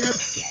 Here we go again.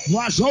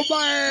 What's up,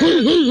 man?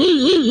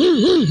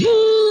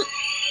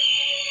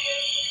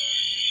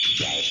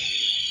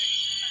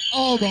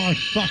 Oh my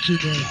fucking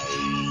god.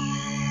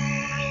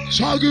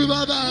 Talk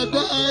about that,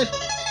 boy.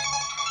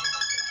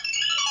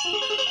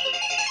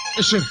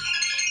 Listen,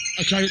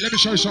 okay, let me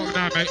show you something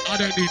now, mate. I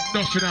don't need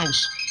nothing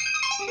else.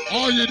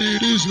 All you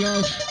need is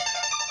love.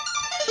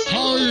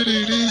 All you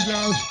need is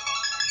love.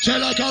 Say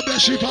like I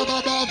bless you from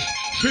above.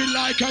 Feel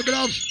like a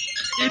glove.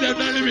 In the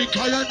living,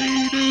 all you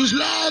need is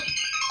love.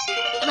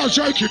 I'm not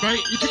joking,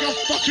 mate. You think I'm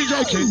fucking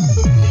joking?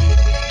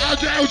 How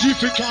the hell do you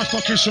think I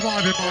fucking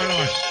survive in my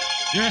life?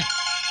 Yeah?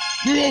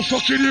 We're all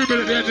fucking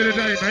human at the end of the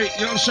day, mate.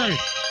 You know what I'm saying?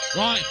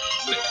 Right?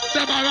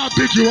 No matter how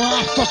big you are,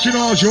 how fucking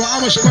hard you are,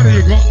 how much money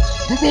you got,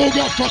 we've all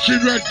got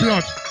fucking red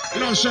blood. You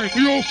know what I'm saying?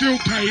 We all feel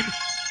pain.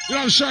 You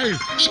know what I'm saying?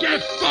 Just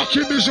get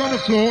fucking misery on the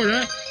floor,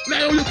 yeah?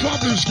 Let all your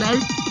problems go.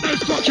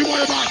 Don't fucking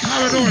worry about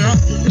paranoia.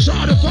 It's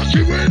out the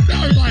fucking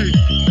window, mate.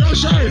 You know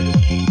what I'm saying?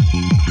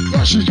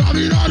 Russia's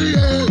coming out of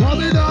here.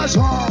 Coming on,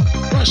 son.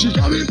 Russia's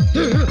coming.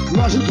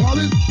 Russia's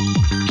coming.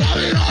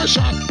 Coming on,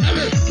 son.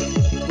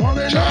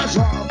 Coming on,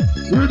 son.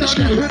 We're not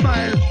gonna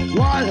man.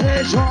 One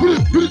head, son.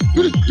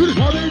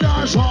 Coming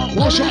on, son.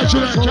 What's right to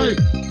that, okay?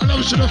 I know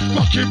it's to the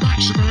fucking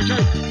maximum,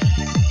 okay?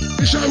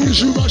 It's how we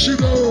shoot machine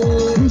go.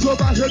 Who's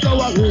up as a go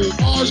away?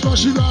 Ours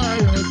machine go.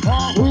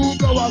 Who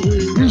go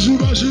away? Who's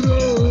up machine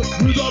go.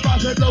 Who's up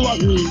as a go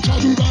away? Talk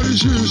about the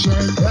shoes, say.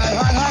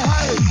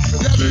 Hey.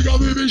 Yeah, we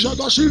got me, shut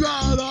the shit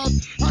out of.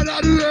 And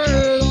I do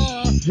it.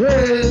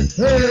 Hey.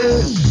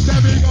 Yeah,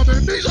 we got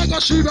me, shut the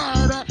shit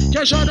out of.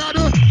 Catch on that.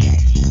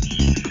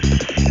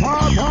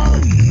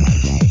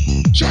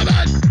 Shut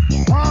that.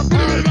 Give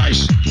me the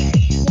bass.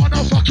 One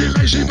of fucking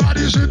lazy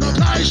bodies in the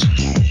place.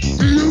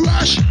 Do you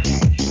rush?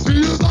 Do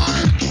you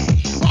mind?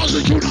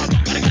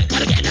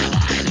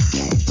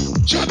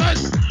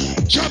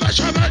 Shabbat,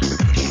 shabbat.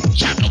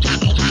 Shabbat,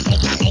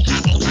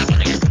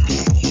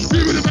 be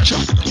with the measure.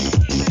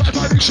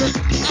 Bye-bye, Nixon.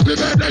 Happy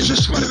birthday to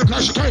Spud in the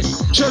place, okay?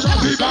 Says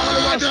happy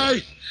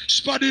birthday.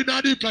 Spud in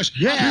the place.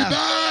 Yeah. Happy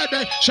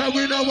birthday. Shall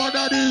we know what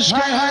that is?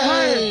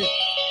 Hey.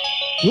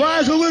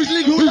 Where's the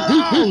whistling good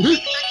house?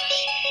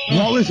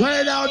 What we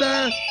saying out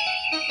there?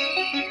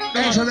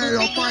 Excellent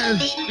on mine.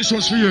 This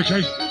one's for you,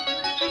 okay?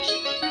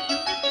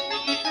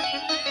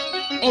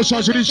 All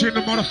sides of each in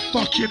the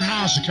motherfucking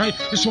house, okay?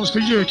 This one's for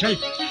you, okay?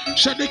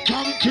 Set the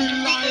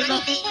conking line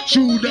up,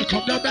 shoot the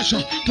come the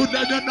better, put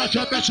them the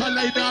knocker better,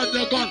 lay down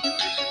the gun.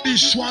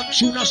 This one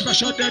tune a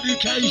special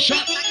dedication.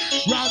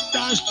 Round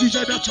dance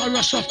DJ that's a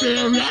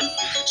Rastafarian.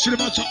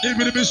 Cinema top the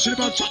rhythm,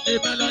 cinema top the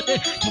melody.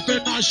 Coffee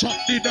nice up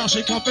the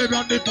dancing, coffee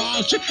round the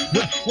party.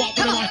 Walk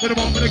with the wife, with the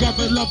mom, with the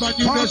government, love and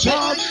unity.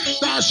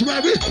 That's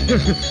where we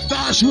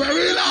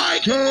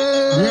like it.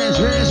 Yes.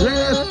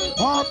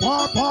 Pop.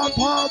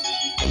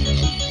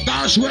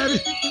 That's where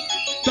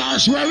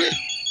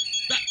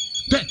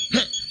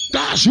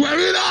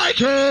we like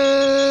it.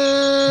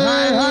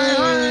 Hey.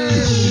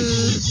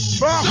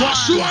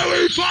 That's where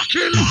we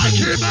fucking like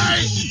it,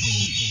 mate.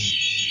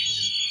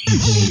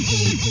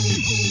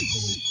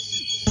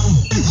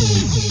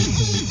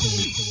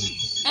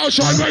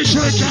 Outside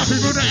racing and capping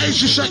for the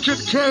 80-second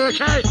crew,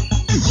 okay?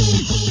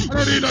 I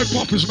don't need no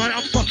poppers, mate.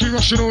 I'm fucking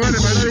rushing already,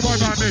 mate. Don't you worry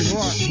about me.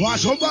 Right,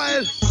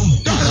 somebody.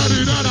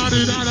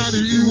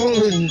 You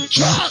won't.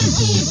 Shut up!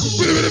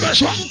 With the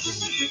bass, right?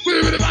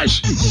 With the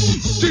bass.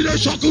 DJ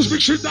Chuckles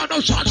mixing down, no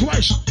time to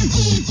waste.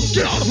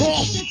 Get on the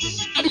floor.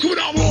 I'm coming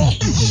down the floor.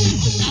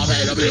 I'm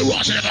in a bit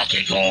watching the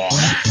fucking core.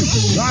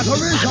 Right,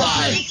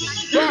 bye.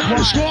 Get on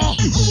the score.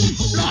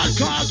 Like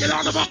car, get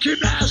on the fucking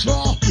dance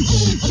floor.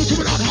 I'm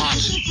coming on hot.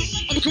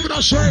 I'm coming on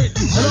straight.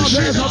 Hello,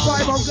 there's a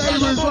vibe on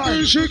gaming,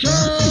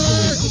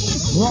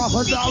 Rough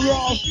and down,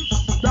 rough.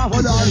 Down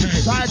and down.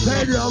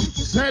 Titanium.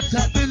 Set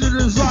that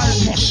million right.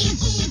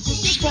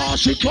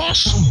 Sparky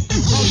cost.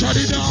 Outside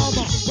the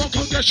armor.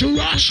 Welcome get you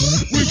rush.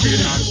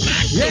 Wicked and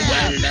back. The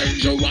well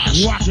angel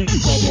rush.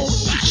 Bubble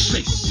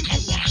plastic.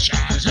 Come wash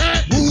eyes,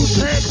 hey. Who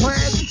take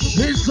quick?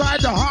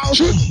 Inside the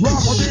house.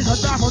 Rough and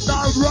down and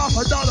down. Rough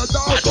and down and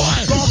down. Rough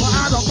and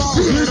down.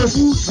 With the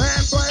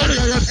Wu-Tang blade.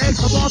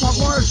 It's about a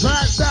word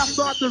track. That's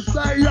not to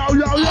say. Yo.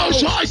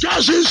 Outside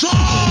gas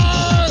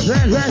inside.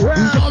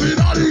 Coming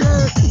out of here.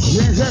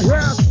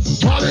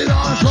 Coming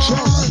out of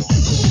here.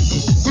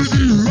 With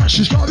the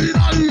rushes coming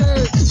out of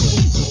here.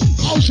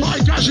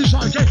 Outside gas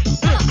inside. Okay.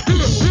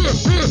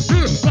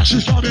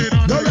 Rushes coming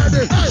out of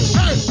here. Hey.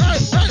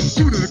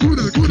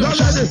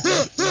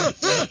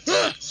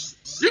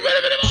 You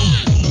better be the man.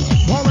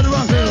 Woman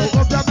rock hill.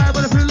 Up that man,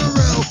 but I feel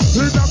real.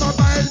 It's not my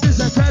mind.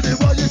 This is tell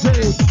what you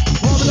say.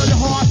 Woman on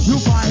your heart, you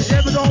find.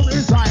 Every dome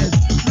inside.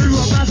 You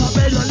a master,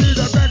 baby. You need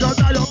a better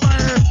than your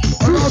man.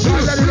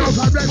 Outside, let it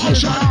outside.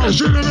 Outside,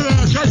 shoot him in there,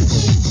 okay?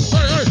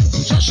 Hey,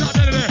 shut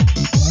that in there.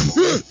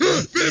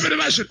 Bit of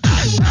innovation.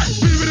 Hey,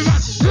 bit of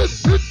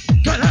innovation.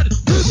 Cut head.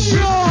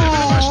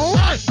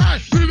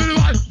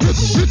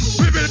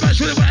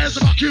 Where's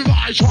the fucking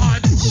right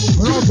one?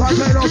 Outside,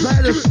 let it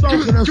outside. It's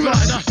smoking us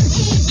right.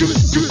 Give it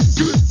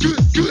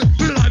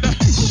like that.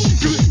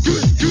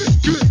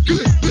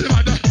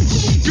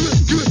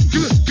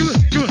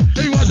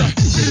 Hey, what the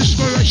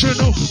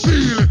inspirational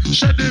feeling,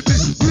 sending me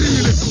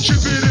reeling,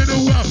 shipping in the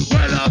world.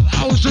 When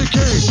I was a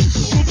king,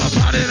 put my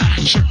part in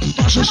action,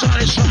 partial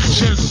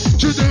satisfaction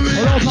to the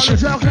reaction.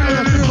 I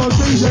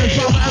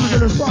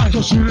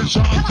can see the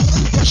song,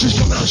 she's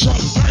coming on song.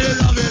 I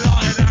love it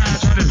like that.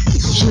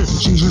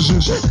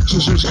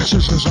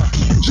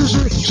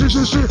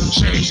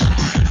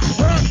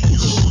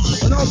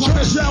 And also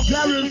myself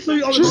carrying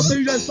feet on the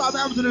DJ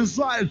Southampton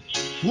inside.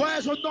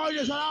 Where's the noise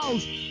in the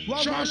house?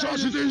 Shout out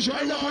to DJ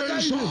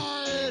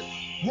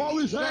What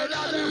we say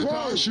down there,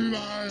 bro?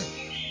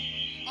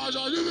 As I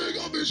live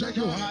in be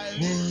shaking high.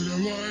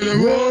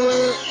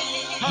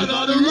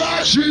 Another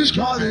rush is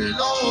coming.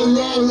 Roll.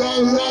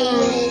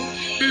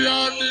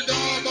 Beyond the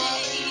normal,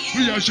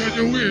 we are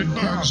genuine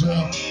fans.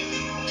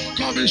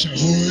 Coming,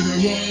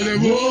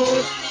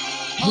 roll.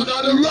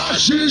 Another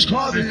rush is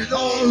coming.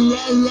 Roll.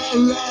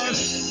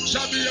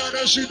 Champion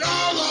of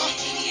Shinawa,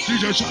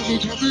 DJ Chabu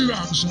coming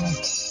round, sir.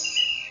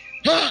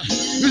 Huh?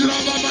 It's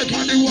not about my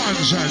candy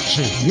ones,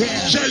 actually.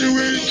 Yeah.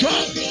 Genuine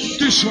come.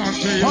 This one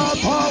for you. Pop.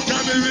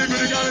 Got me with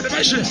the guy in the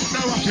mission. No,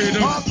 I can't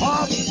do.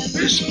 Pop.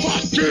 It's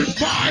fucking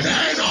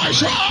Friday night,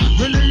 sir.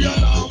 Really,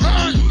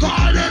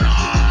 Friday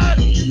night.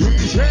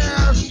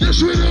 Yes. This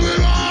we do it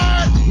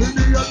right.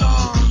 Really,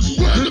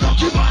 Where's the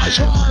fucking night,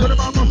 sir? Put him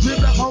on my feet,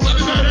 back home. Let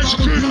me know that's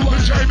a crew up in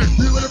Jamie.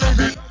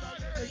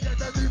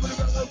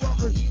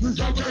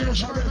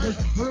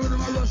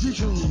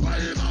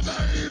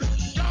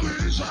 Going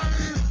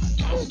insane.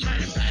 Okay,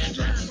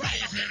 dangerous.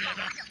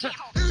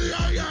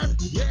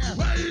 Yeah.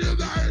 Where you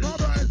going?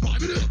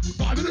 5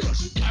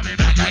 minutes. Coming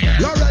back again.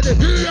 You're ready.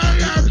 Here I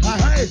am.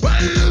 Hey.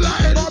 Where you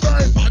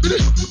going? 5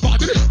 minutes.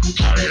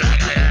 Coming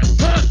back again.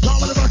 Some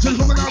of the buttons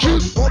coming out.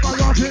 Oh my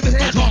gosh, in the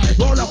head.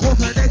 Roll a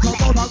horse and they come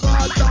out. I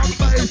got down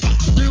face.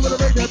 See what the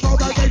make it. All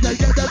that they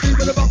get that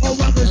people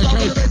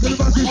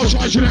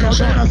you next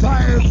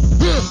time.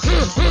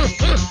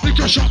 We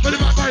can shop for the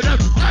back by them.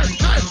 Hey,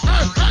 hey,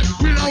 hey, hey.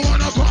 We don't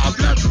want no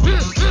problem.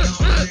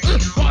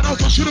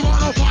 105 to the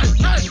 105.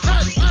 Hey,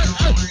 hey, hey,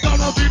 hey. Don't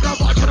want to be no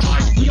back to the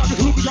mic. We got the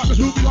crew, we got the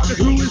crew, we got the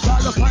crew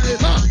inside the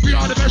place. We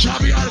are the best,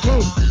 we are the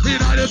crew. We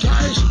are the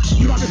place.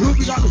 We got the crew,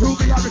 we got the crew,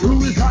 we got the crew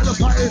inside the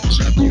place.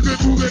 Move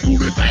it, move it,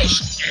 move it.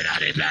 Face. In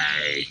the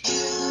place.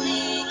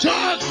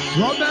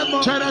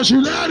 Remember, tell us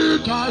you let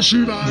it pass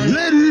you by.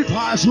 Let it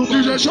pass you by.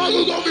 DJ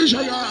Shango gon' be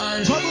shy.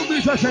 Shango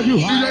be shy,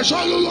 DJ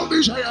Shango gon'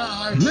 be shy.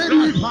 Let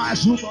it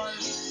pass you by.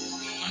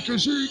 I can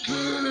see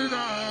clearly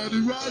now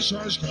the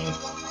Russians come.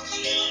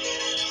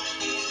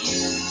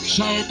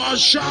 So much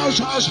shouts,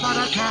 man,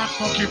 I can't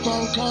fucking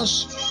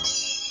focus.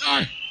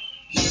 Aye.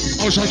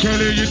 Also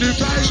killing you in the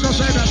face, no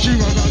say that you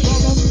are gonna go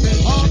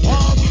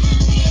up.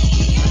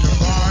 And the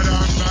bad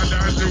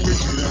and the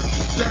wicked and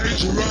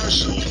dangerous.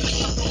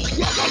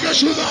 Welcome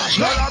to the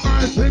Lord of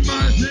mercy,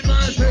 mercy,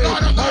 mercy.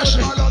 Lord of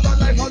mercy. Lord of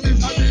life on this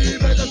honey,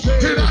 medicine.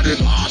 In the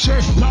party.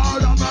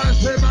 Lord of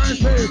mercy,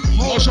 mercy.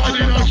 Oh,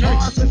 shiny, okay.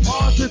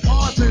 Party,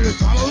 party.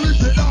 Follow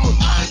it down.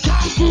 I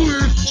can't do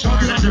it.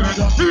 Stop it again. I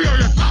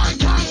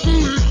can't do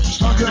it.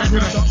 Stop it again.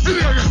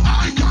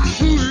 I can't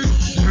do it.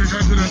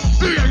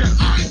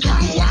 I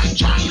can't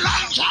watch and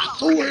launch and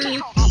do it.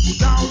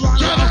 Down, run,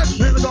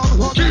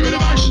 give it a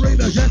nice.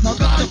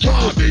 I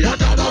can't be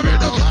another in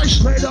the place.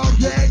 Straight up,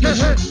 yeah.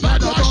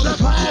 Bad watch the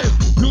power.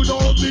 You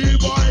know me,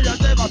 boy. I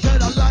never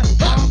said a lie.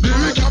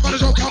 Lyric up on the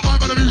show, come on,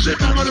 the music,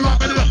 come on the rap,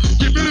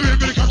 give me the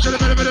rhythm, come to the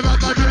bit of the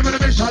back, give me the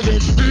bass.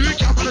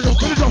 Lyric up on the show,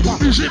 come on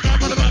the music,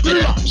 come on the back,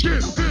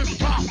 skip,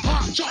 pop,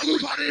 pop, jungle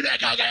party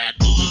neck again.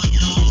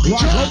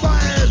 Watch your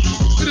mind.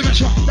 In the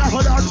metro, that's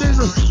what I'm doing.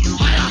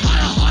 Higher,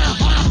 higher, higher,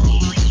 higher.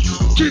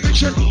 Keep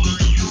mixing.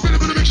 Bit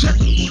of mixing.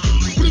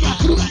 Put it back,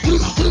 put it back, put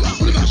it back, put it back,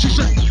 put it back. She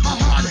said,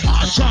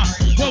 hard, son.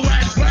 Well,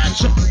 wet.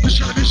 It's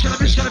gonna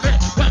be.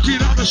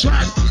 Working on the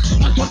side.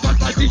 I thought that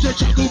my DJ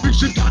Jungle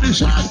mixing down his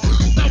hand.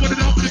 Now we're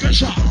not the best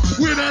shot.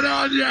 We're not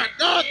on yet.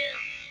 Not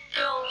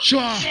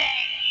sure.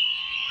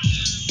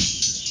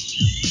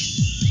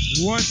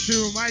 1,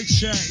 2, mic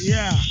check,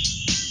 yeah.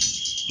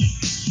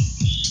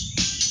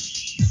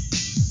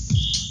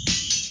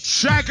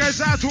 Shout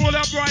out to all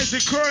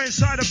Uprising crew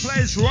inside the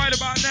place right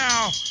about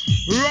now.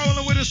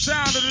 Rolling with the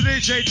sound of the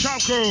DJ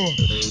Topgroove.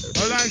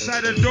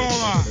 Alongside the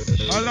Dora.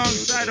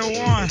 Alongside the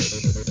one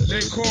they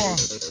call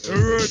the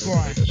Rude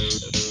Boy.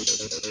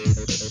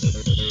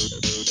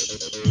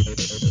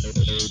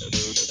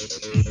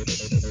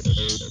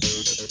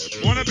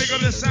 Wanna pick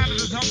up the sound of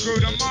the Topgroove,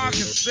 the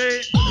Marcus,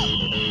 see?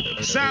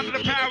 The sound of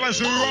the powers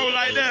who roll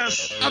like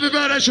this. Happy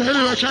birthday to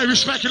Hilary, okay?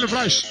 Respect in the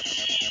place.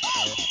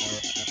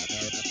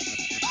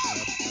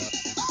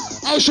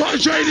 Outside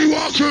JD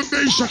Walker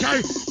Beast,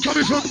 okay?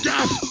 Coming from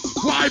Gaff,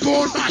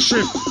 Wyborn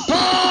Massive.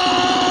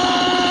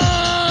 Hey!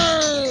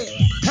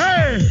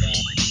 Hey!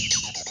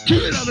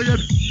 Give it up again.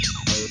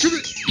 Give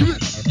it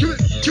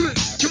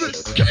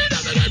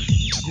up again.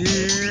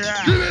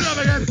 Yeah. Give it up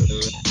again.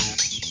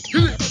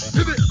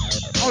 Give it.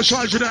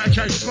 Outside Jeanette,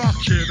 okay? Fuck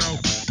you, no.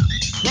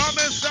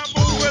 Promise to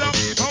move it up.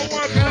 Don't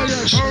work it up.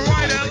 Yes.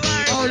 Right and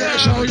line. Oh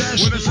yes, oh yes.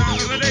 With the sound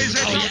of the DJ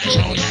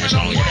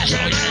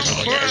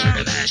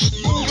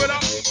Move it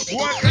up.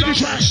 Work it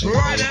up,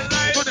 right and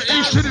left. From the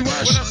east to the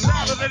west. With the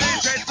sound of the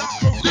DJ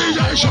Topgroove.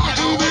 DJ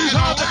Shango is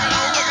out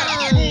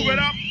there. Move it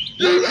up.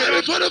 You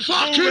ready for the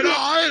fucking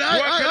ride?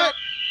 Work it up.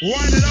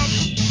 Wind it up.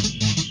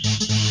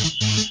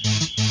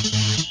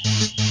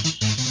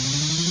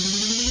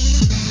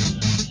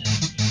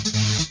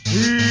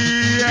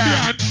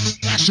 Yeah.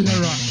 That's where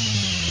I.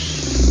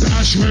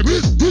 That's where we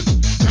like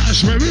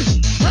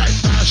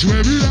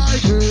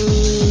it.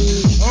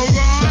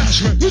 Alright.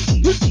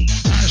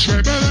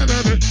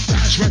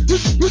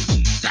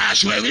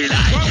 That's where we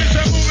like it.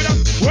 Move it up,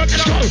 work it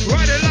up,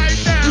 ride it like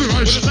that.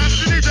 With the sound of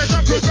the DJ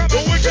Topgroove, come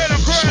on, wicked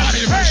and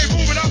crazy. Hey,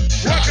 move it up,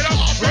 work it up,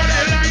 ride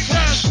it like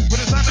that. With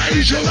the sound of the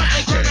DJ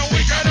Topgroove, come on,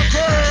 wicked and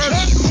crazy.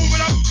 Move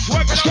it up,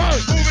 work it up,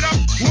 move it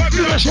up, work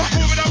it up,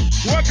 move it up,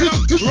 work it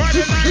up, ride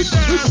it like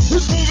that.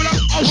 Move it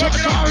up, work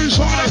it up,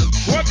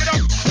 work it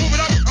up, move it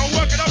up, and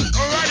work it up,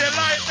 ride it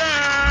like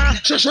that.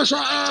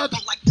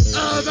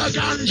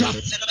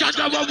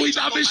 Ganja when we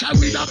don't be shy,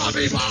 we don't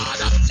be bad.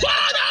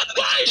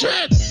 Boys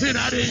in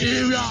the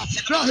area,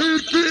 the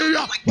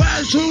inferior,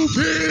 well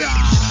superior.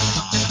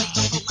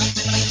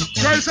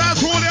 Guys,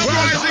 that's all the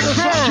Uprising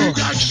crew.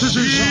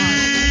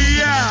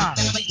 Yeah.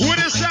 With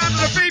the sound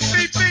of the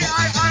beat,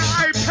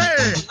 I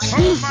pay.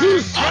 Oh my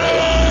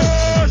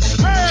God.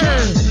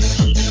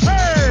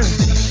 Hey.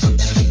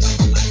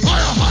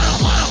 Higher.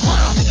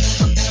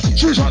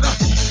 She's on that.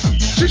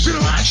 She's in the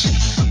wax.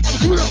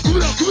 Come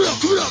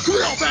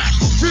on, back.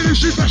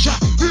 Finish the pressure,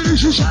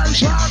 finish the shine.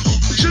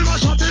 Silver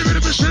shot,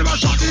 silver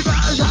shot, the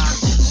version.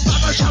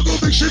 Papa Shango,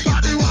 big shit,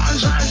 body,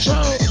 ones and so.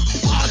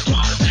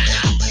 Hardcore,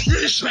 better,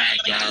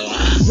 respect you.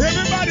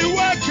 Everybody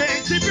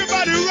working, keep your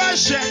body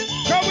rushing,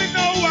 cause we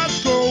know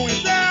what's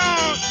going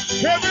down.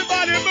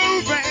 Everybody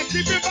moving,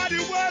 keep your body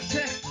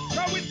working,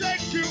 cause we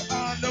take you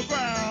on the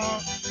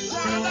ground. So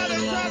let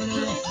us talk to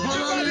you, keep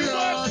your body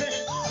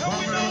working.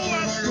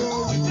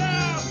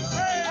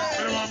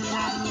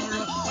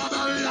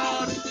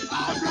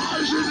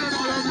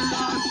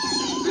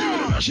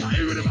 best shot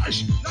with the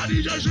bass. Now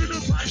DJ's in the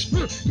place.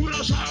 Coming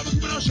outside, I'm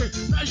coming outside.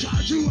 Bass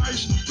shot two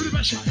ways. With the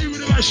best shot with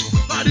the bass.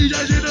 Now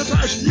DJ's in the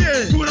place.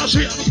 Yeah. Coming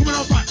outside, I'm coming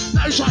outside.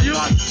 Now shot you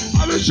on.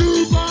 I'm a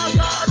super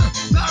god.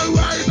 No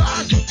way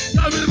back.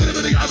 Go with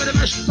the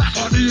best. Back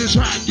on the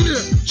track. Yeah.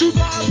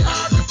 Super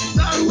god.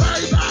 No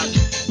way back.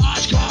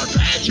 Ice card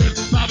legend.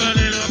 Loving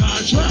in a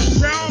match.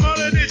 Down on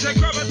the DJ,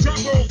 grab a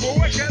drum roll for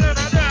wicked and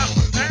a down.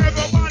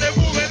 Everybody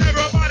moving,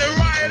 everybody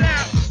right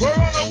out. We're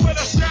on the with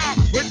a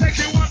sound. We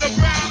take you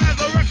underground as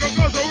the record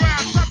goes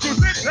around. Topgroove's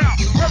in town.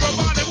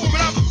 Everybody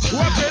moving up,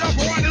 work it up,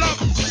 wind it up.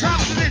 Top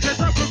the DJ,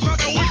 Topgroove's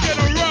coming wicked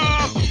and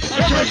rough.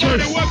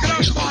 Everybody working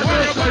up,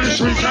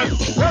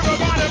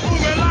 everybody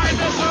moving like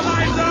this,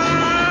 like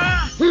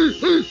that.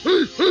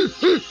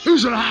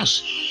 Who's in the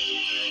house?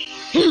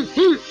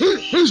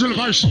 Who's in the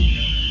place?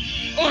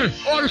 Oi,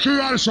 the crew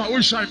out of sight. What do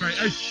you say, mate?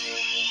 Hey?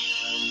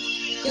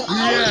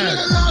 Yeah.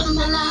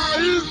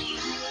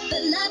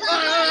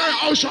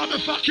 I was trying to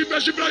fucking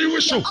measure blow your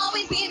whistle.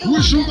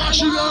 Whistle,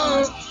 mash it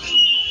up.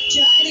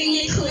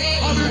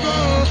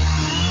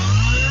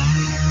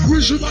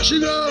 Whistle, mash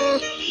it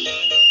up.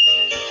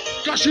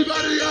 Got you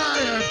by the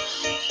eye.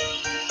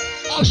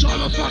 I was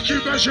trying to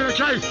fucking measure,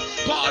 okay?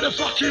 Part of the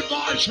fucking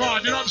mind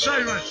trying, you know what I'm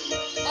saying, mate?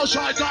 I was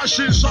trying to dash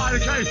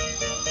inside, okay?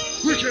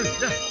 Wicked,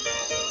 yeah.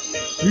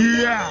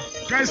 Yeah.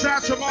 Goes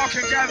out to Mark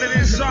and Gavin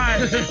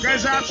inside.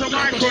 Goes out to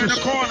Michael in the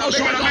corner.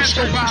 Big on the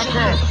mental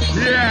background.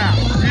 Yeah.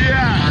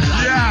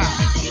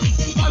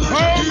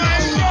 Oh my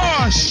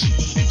gosh.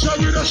 Show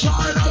me the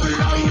side of the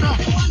owner.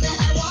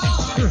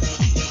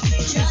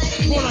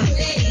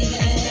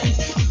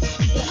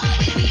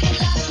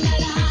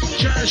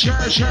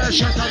 Share.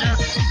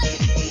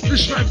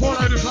 This straight ball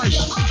over the place.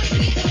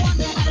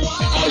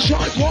 I'll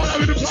try ball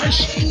over the place.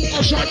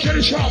 I'll try get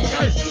it sharp,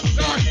 okay?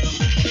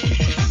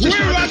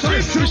 We're at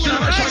this to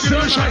the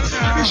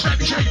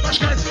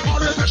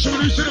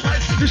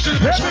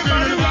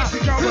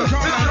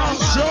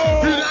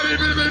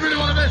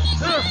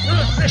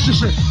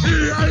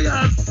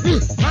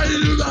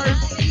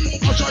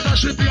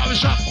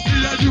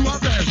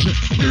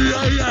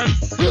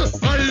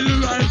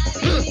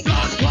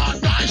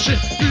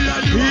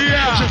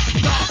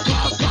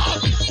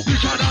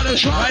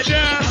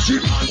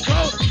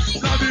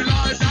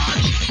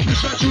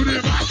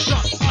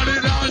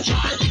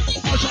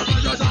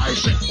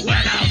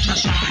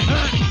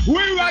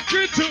we're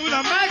rocking to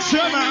the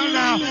maximum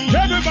now.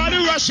 Everybody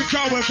rushing,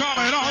 cause we're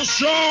coming on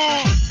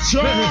strong.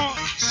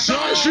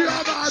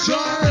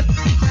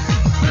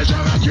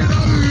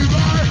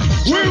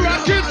 We're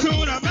rocking to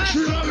the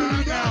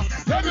maximum now.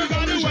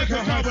 Everybody working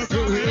hard, we're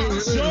coming on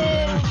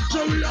strong.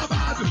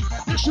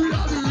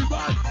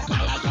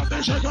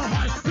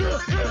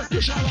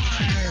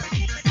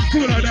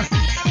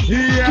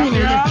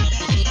 Yeah.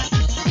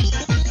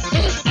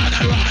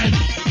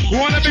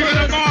 Wanna be with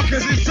the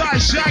Marcus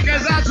inside,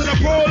 Shaggers out to the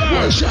polo. Oh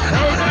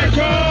my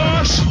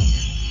gosh.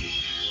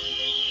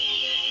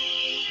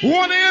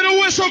 Wanna hear the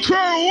whistle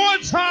crow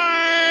one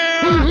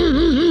time.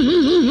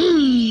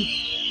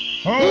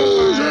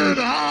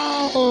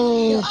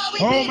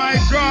 Oh my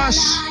gosh.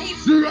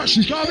 You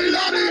actually coming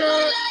out of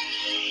here.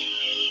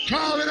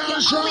 Coming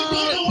outside.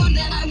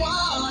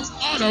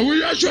 I know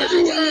we are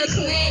genuine.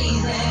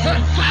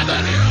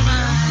 Family,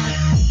 man.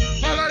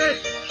 Family.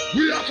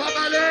 We are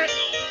family.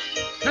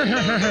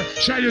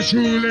 Say you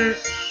truly.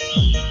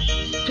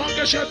 Come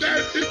get your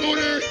dirty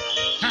booty.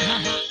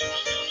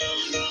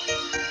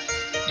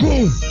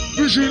 Cool.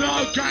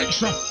 Original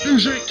gangster.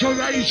 Music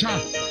creator.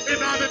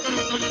 In our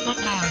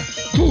mind.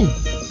 Cool.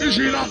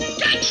 Original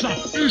gangster.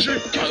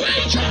 Music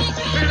creator.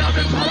 In our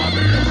mind.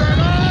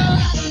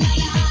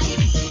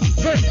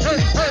 Hey.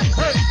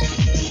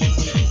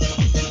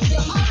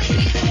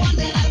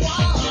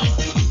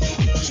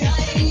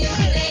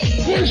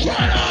 Who's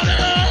right on it?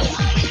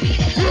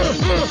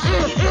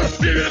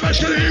 Give it a bash,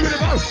 give it a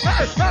bash.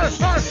 Hey.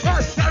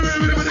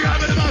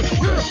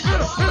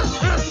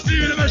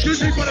 Give it a bash,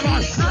 give it a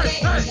bash. Hey.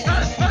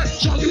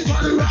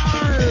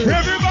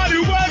 Everybody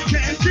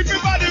working, keep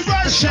your body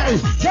rushing.